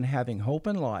more than having hope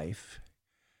in life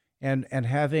and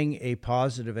having a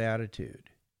positive attitude,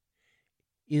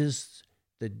 is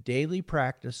the daily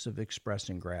practice of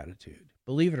expressing gratitude.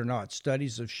 Believe it or not,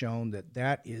 studies have shown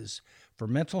that is, for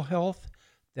mental health,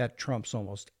 that trumps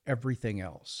almost everything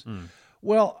else.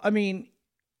 Well, I mean,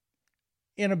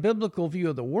 in a biblical view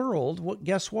of the world,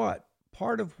 guess what?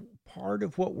 Part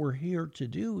of what we're here to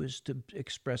do is to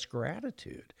express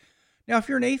gratitude. Now, if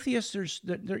you're an atheist,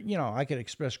 I could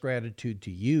express gratitude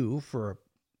to you for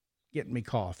getting me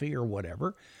coffee or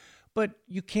whatever, but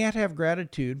you can't have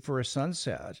gratitude for a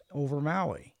sunset over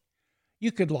Maui.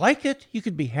 You could like it, you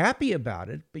could be happy about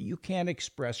it, but you can't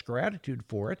express gratitude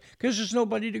for it because there's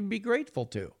nobody to be grateful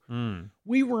to.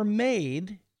 We were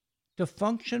made to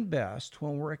function best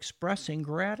when we're expressing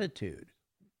gratitude.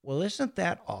 Well, isn't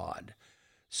that odd?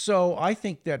 So I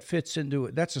think that fits into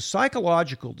it. That's a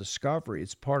psychological discovery.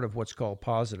 It's part of what's called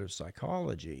positive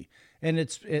psychology. And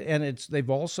they've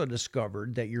also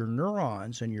discovered that your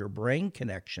neurons and your brain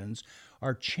connections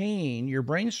are changed, your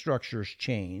brain structures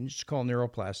change, it's called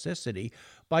neuroplasticity,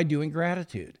 by doing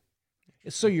gratitude.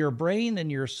 So your brain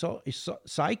and your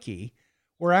psyche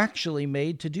were actually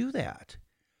made to do that.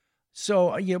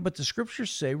 So, but the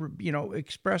Scriptures say,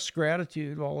 express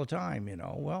gratitude all the time,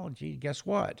 Well, gee, guess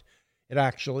what? It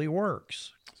actually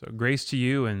works. So grace to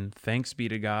you and thanks be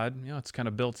to God. It's kind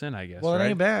of built in, I guess. Well, right? It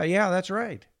ain't bad. Yeah, that's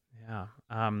right. Yeah.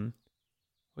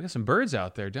 We got some birds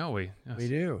out there, don't we? Yes. We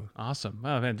do. Awesome.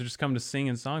 Oh, man, they're just coming to sing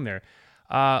and song there.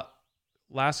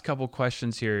 Last couple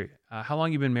questions here. How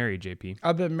long you been married, JP?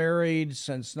 I've been married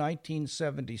since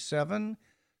 1977,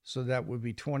 so that would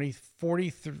be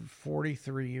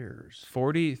 43 years.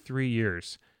 43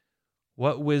 years.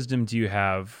 What wisdom do you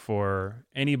have for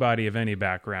anybody of any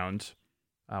background?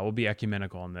 We'll be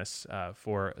ecumenical on this,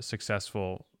 for a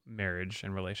successful marriage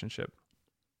and relationship.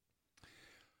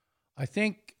 I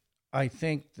think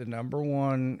the number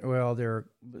one,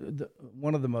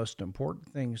 one of the most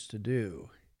important things to do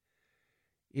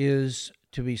is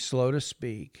to be slow to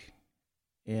speak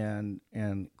and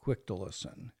quick to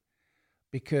listen.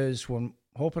 Because when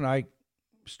Hope and I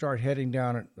start heading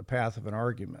down the path of an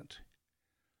argument,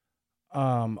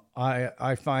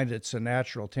 I find it's a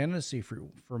natural tendency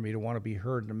for me to want to be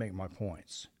heard and to make my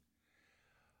points.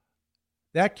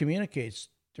 That communicates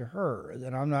to her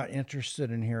that I'm not interested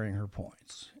in hearing her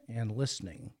points and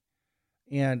listening.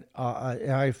 And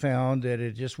I found that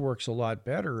it just works a lot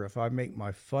better if I make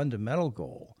my fundamental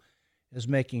goal is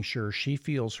making sure she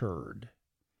feels heard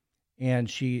and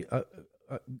she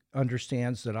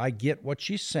understands that I get what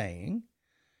she's saying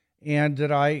and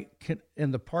that I can,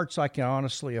 in the parts I can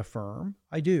honestly affirm,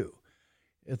 I do.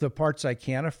 If the parts I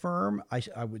can't affirm,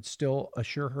 I would still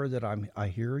assure her that I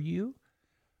hear you,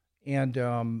 and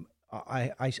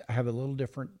I have a little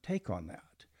different take on that.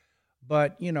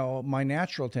 But, my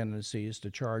natural tendency is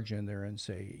to charge in there and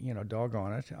say,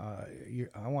 doggone it,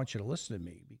 I want you to listen to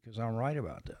me because I'm right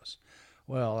about this.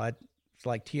 Well, it's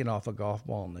like teeing off a golf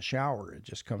ball in the shower. It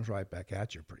just comes right back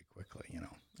at you pretty quickly,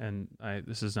 And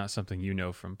this is not something you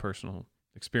know from personal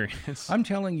experience. I'm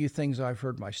telling you things I've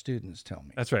heard my students tell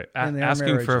me. That's right. In their Asking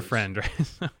for a marriages. friend,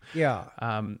 right? Yeah.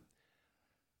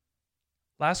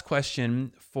 Last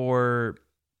question for,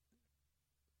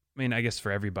 I guess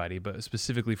for everybody, but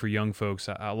specifically for young folks.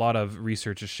 A lot of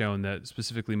research has shown that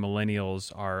specifically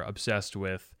millennials are obsessed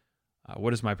with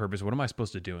what is my purpose? What am I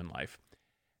supposed to do in life?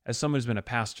 As someone who's been a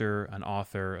pastor, an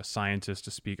author, a scientist,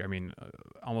 a speaker,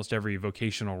 almost every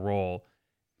vocational role,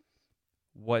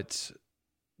 what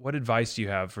advice do you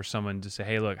have for someone to say,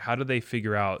 hey, look, how do they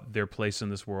figure out their place in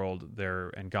this world,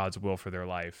 and God's will for their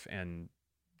life, and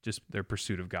just their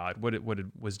pursuit of God? What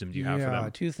wisdom do you have for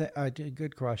them?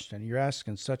 Good question. You're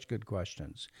asking such good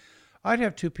questions. I'd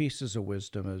have two pieces of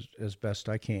wisdom as best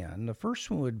I can. The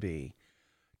first one would be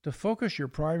to focus your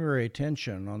primary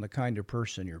attention on the kind of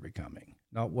person you're becoming,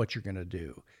 not what you're going to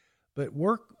do, but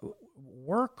work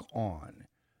on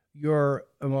your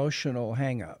emotional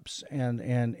hangups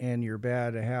and your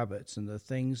bad habits and the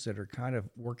things that are kind of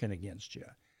working against you,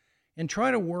 and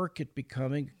try to work at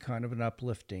becoming kind of an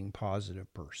uplifting,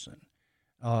 positive person,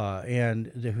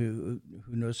 who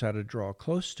knows how to draw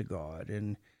close to God,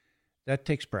 and that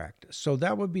takes practice. So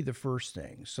that would be the first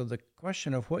thing. So the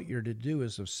question of what you're to do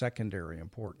is of secondary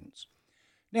importance.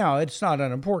 Now, it's not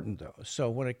unimportant though. So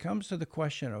when it comes to the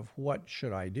question of what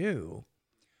should I do,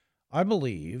 I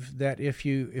believe that if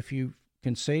you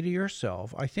can say to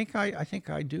yourself, I think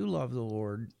I do love the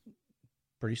Lord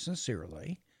pretty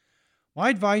sincerely. My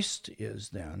advice is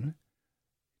then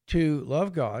to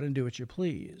love God and do what you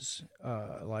please,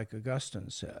 like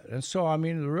Augustine said. And so,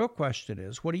 the real question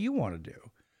is, what do you want to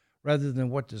do, rather than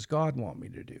what does God want me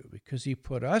to do? Because He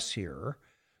put us here.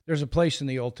 There's a place in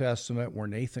the Old Testament where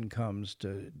Nathan comes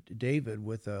to David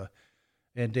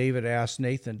and David asks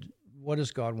Nathan, what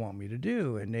does God want me to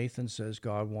do? And Nathan says,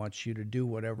 God wants you to do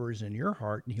whatever is in your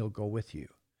heart, and He'll go with you.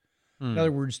 In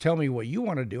other words, tell me what you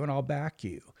want to do, and I'll back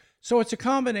you. So it's a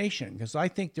combination, because I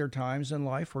think there are times in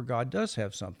life where God does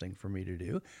have something for me to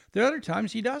do. There are other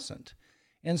times He doesn't.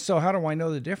 And so how do I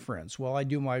know the difference? Well, I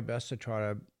do my best to try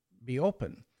to be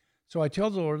open. So I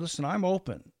tell the Lord, listen, I'm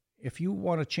open. If you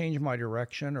want to change my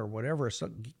direction or whatever,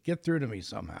 so get through to me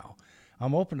somehow.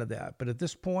 I'm open to that. But at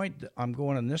this point, I'm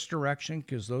going in this direction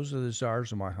because those are the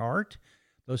desires of my heart.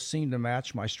 Those seem to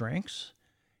match my strengths.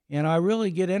 And I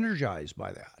really get energized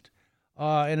by that.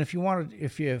 And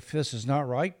if this is not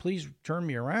right, please turn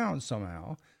me around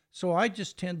somehow. So I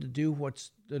just tend to do what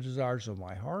the desires of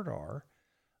my heart are,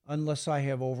 unless I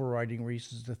have overriding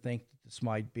reasons to think that this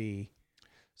might be.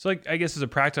 So, I guess as a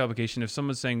practical application, if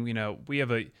someone's saying,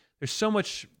 there's so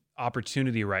much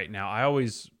opportunity right now.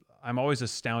 I'm always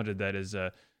astounded that as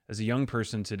a young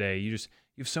person today, you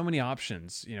have so many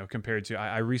options, compared to.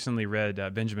 I recently read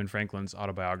Benjamin Franklin's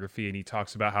autobiography, and he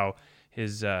talks about how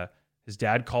his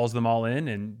dad calls them all in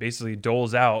and basically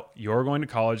doles out, you're going to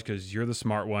college because you're the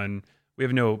smart one. We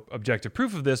have no objective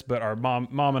proof of this, but our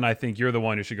mom and I think you're the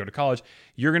one who should go to college.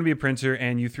 You're going to be a printer,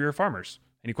 and you three are farmers.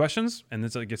 Any questions? And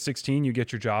then at 16, you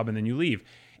get your job, and then you leave.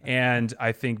 And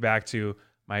I think back to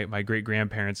my great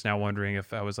grandparents now wondering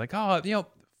if I was like,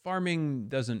 farming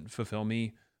doesn't fulfill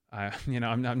me.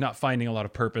 I'm not finding a lot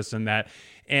of purpose in that.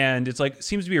 And it's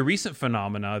seems to be a recent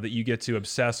phenomena that you get to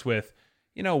obsess with,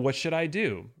 what should I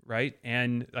do? Right.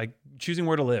 And choosing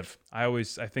where to live. I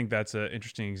think that's an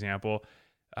interesting example.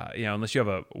 Unless you have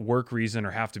a work reason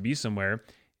or have to be somewhere,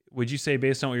 would you say,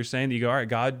 based on what you're saying, that you go, all right,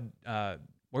 God,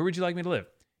 where would you like me to live?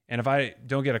 And if I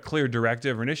don't get a clear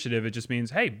directive or initiative, it just means,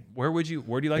 hey, where do you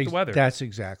like the weather? That's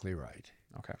exactly right.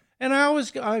 Okay. And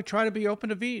I try to be open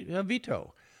to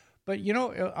veto, but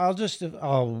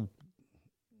I'll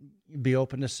be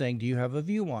open to saying, do you have a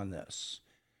view on this?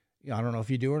 I don't know if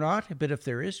you do or not, but if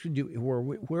there is,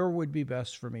 where would be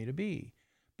best for me to be?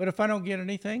 But if I don't get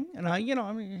anything, and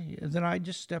then I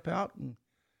just step out and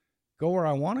go where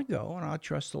I want to go, and I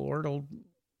trust the Lord will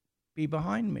be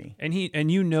behind me. And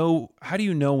how do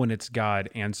you know when it's God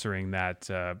answering that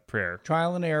prayer?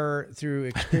 Trial and error through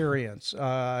experience.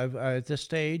 At this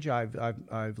stage,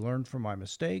 I've learned from my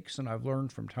mistakes, and I've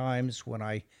learned from times when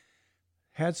I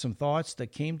had some thoughts that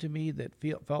came to me that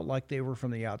felt like they were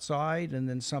from the outside, and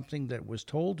then something that was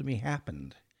told to me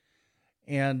happened.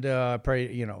 And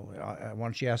pray, why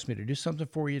don't you ask me to do something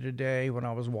for you today? When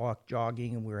I was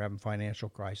jogging and we were having financial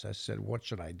crisis, I said, what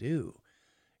should I do?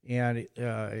 And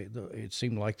it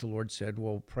seemed like the Lord said,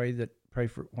 well, why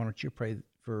don't you pray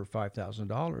for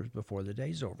 $5,000 before the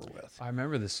day's over with? I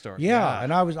remember this story. Yeah,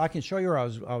 and I can show you where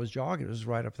I was jogging. It was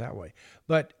right up that way.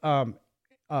 But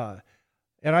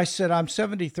and I said, I'm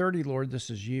 70-30, Lord,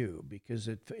 this is you, because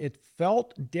it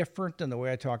felt different than the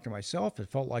way I talked to myself. It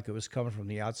felt like it was coming from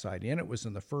the outside in. It was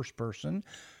in the first person.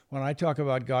 When I talk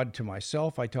about God to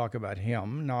myself, I talk about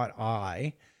him, not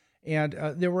I. And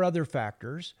there were other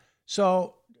factors.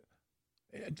 So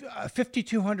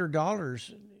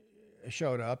 $5,200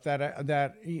 showed up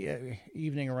that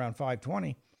evening around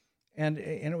 5:20, and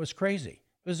it was crazy.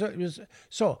 It was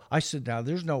so I said, now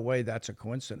there's no way that's a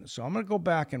coincidence. So I'm going to go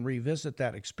back and revisit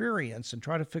that experience and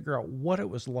try to figure out what it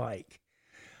was like.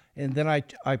 And then I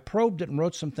probed it and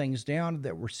wrote some things down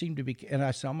that seemed to be, and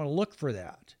I said, I'm going to look for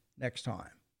that next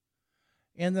time.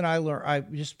 And then I learned,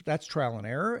 that's trial and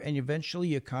error. And eventually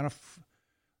you kind of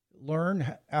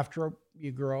learn after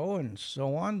you grow and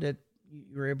so on that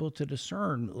you're able to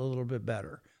discern a little bit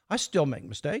better. I still make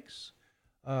mistakes.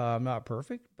 I'm not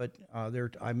perfect, but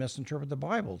I misinterpret the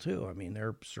Bible too. I mean, there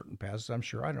are certain passages I'm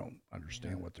sure I don't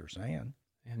understand what they're saying.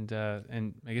 And I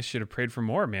guess you should have prayed for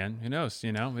more, man. Who knows?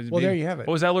 Well, there you have it.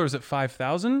 What was that, Lord? Was it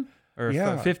 5,000 or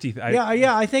 50?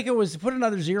 Yeah. I think it was. Put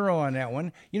another zero on that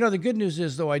one. The good news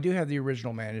is though, I do have the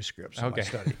original manuscripts in my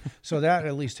study, so that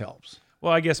at least helps.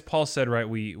 Well, I guess Paul said, right?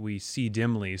 We see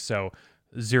dimly, so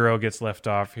zero gets left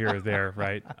off here or there,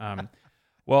 right?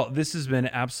 Well, this has been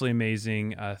absolutely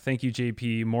amazing. Thank you,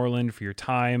 JP Moreland, for your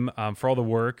time, for all the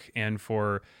work, and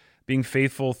for being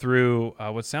faithful through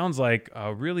what sounds like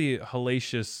a really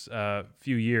hellacious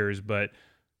few years, but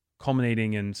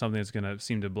culminating in something that's going to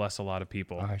seem to bless a lot of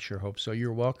people. I sure hope so.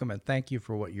 You're welcome, and thank you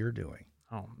for what you're doing.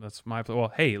 Oh, that's my pleasure.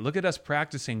 Well, hey, look at us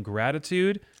practicing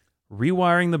gratitude,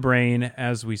 rewiring the brain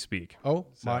as we speak. Oh,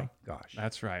 my gosh.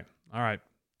 That's right. All right.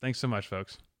 Thanks so much,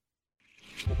 folks.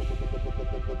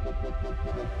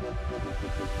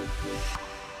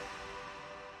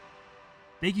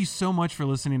 Thank you so much for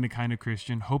listening to Kind of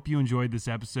Christian. Hope you enjoyed this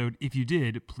episode. If you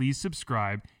did, please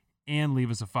subscribe and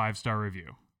leave us a 5-star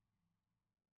review.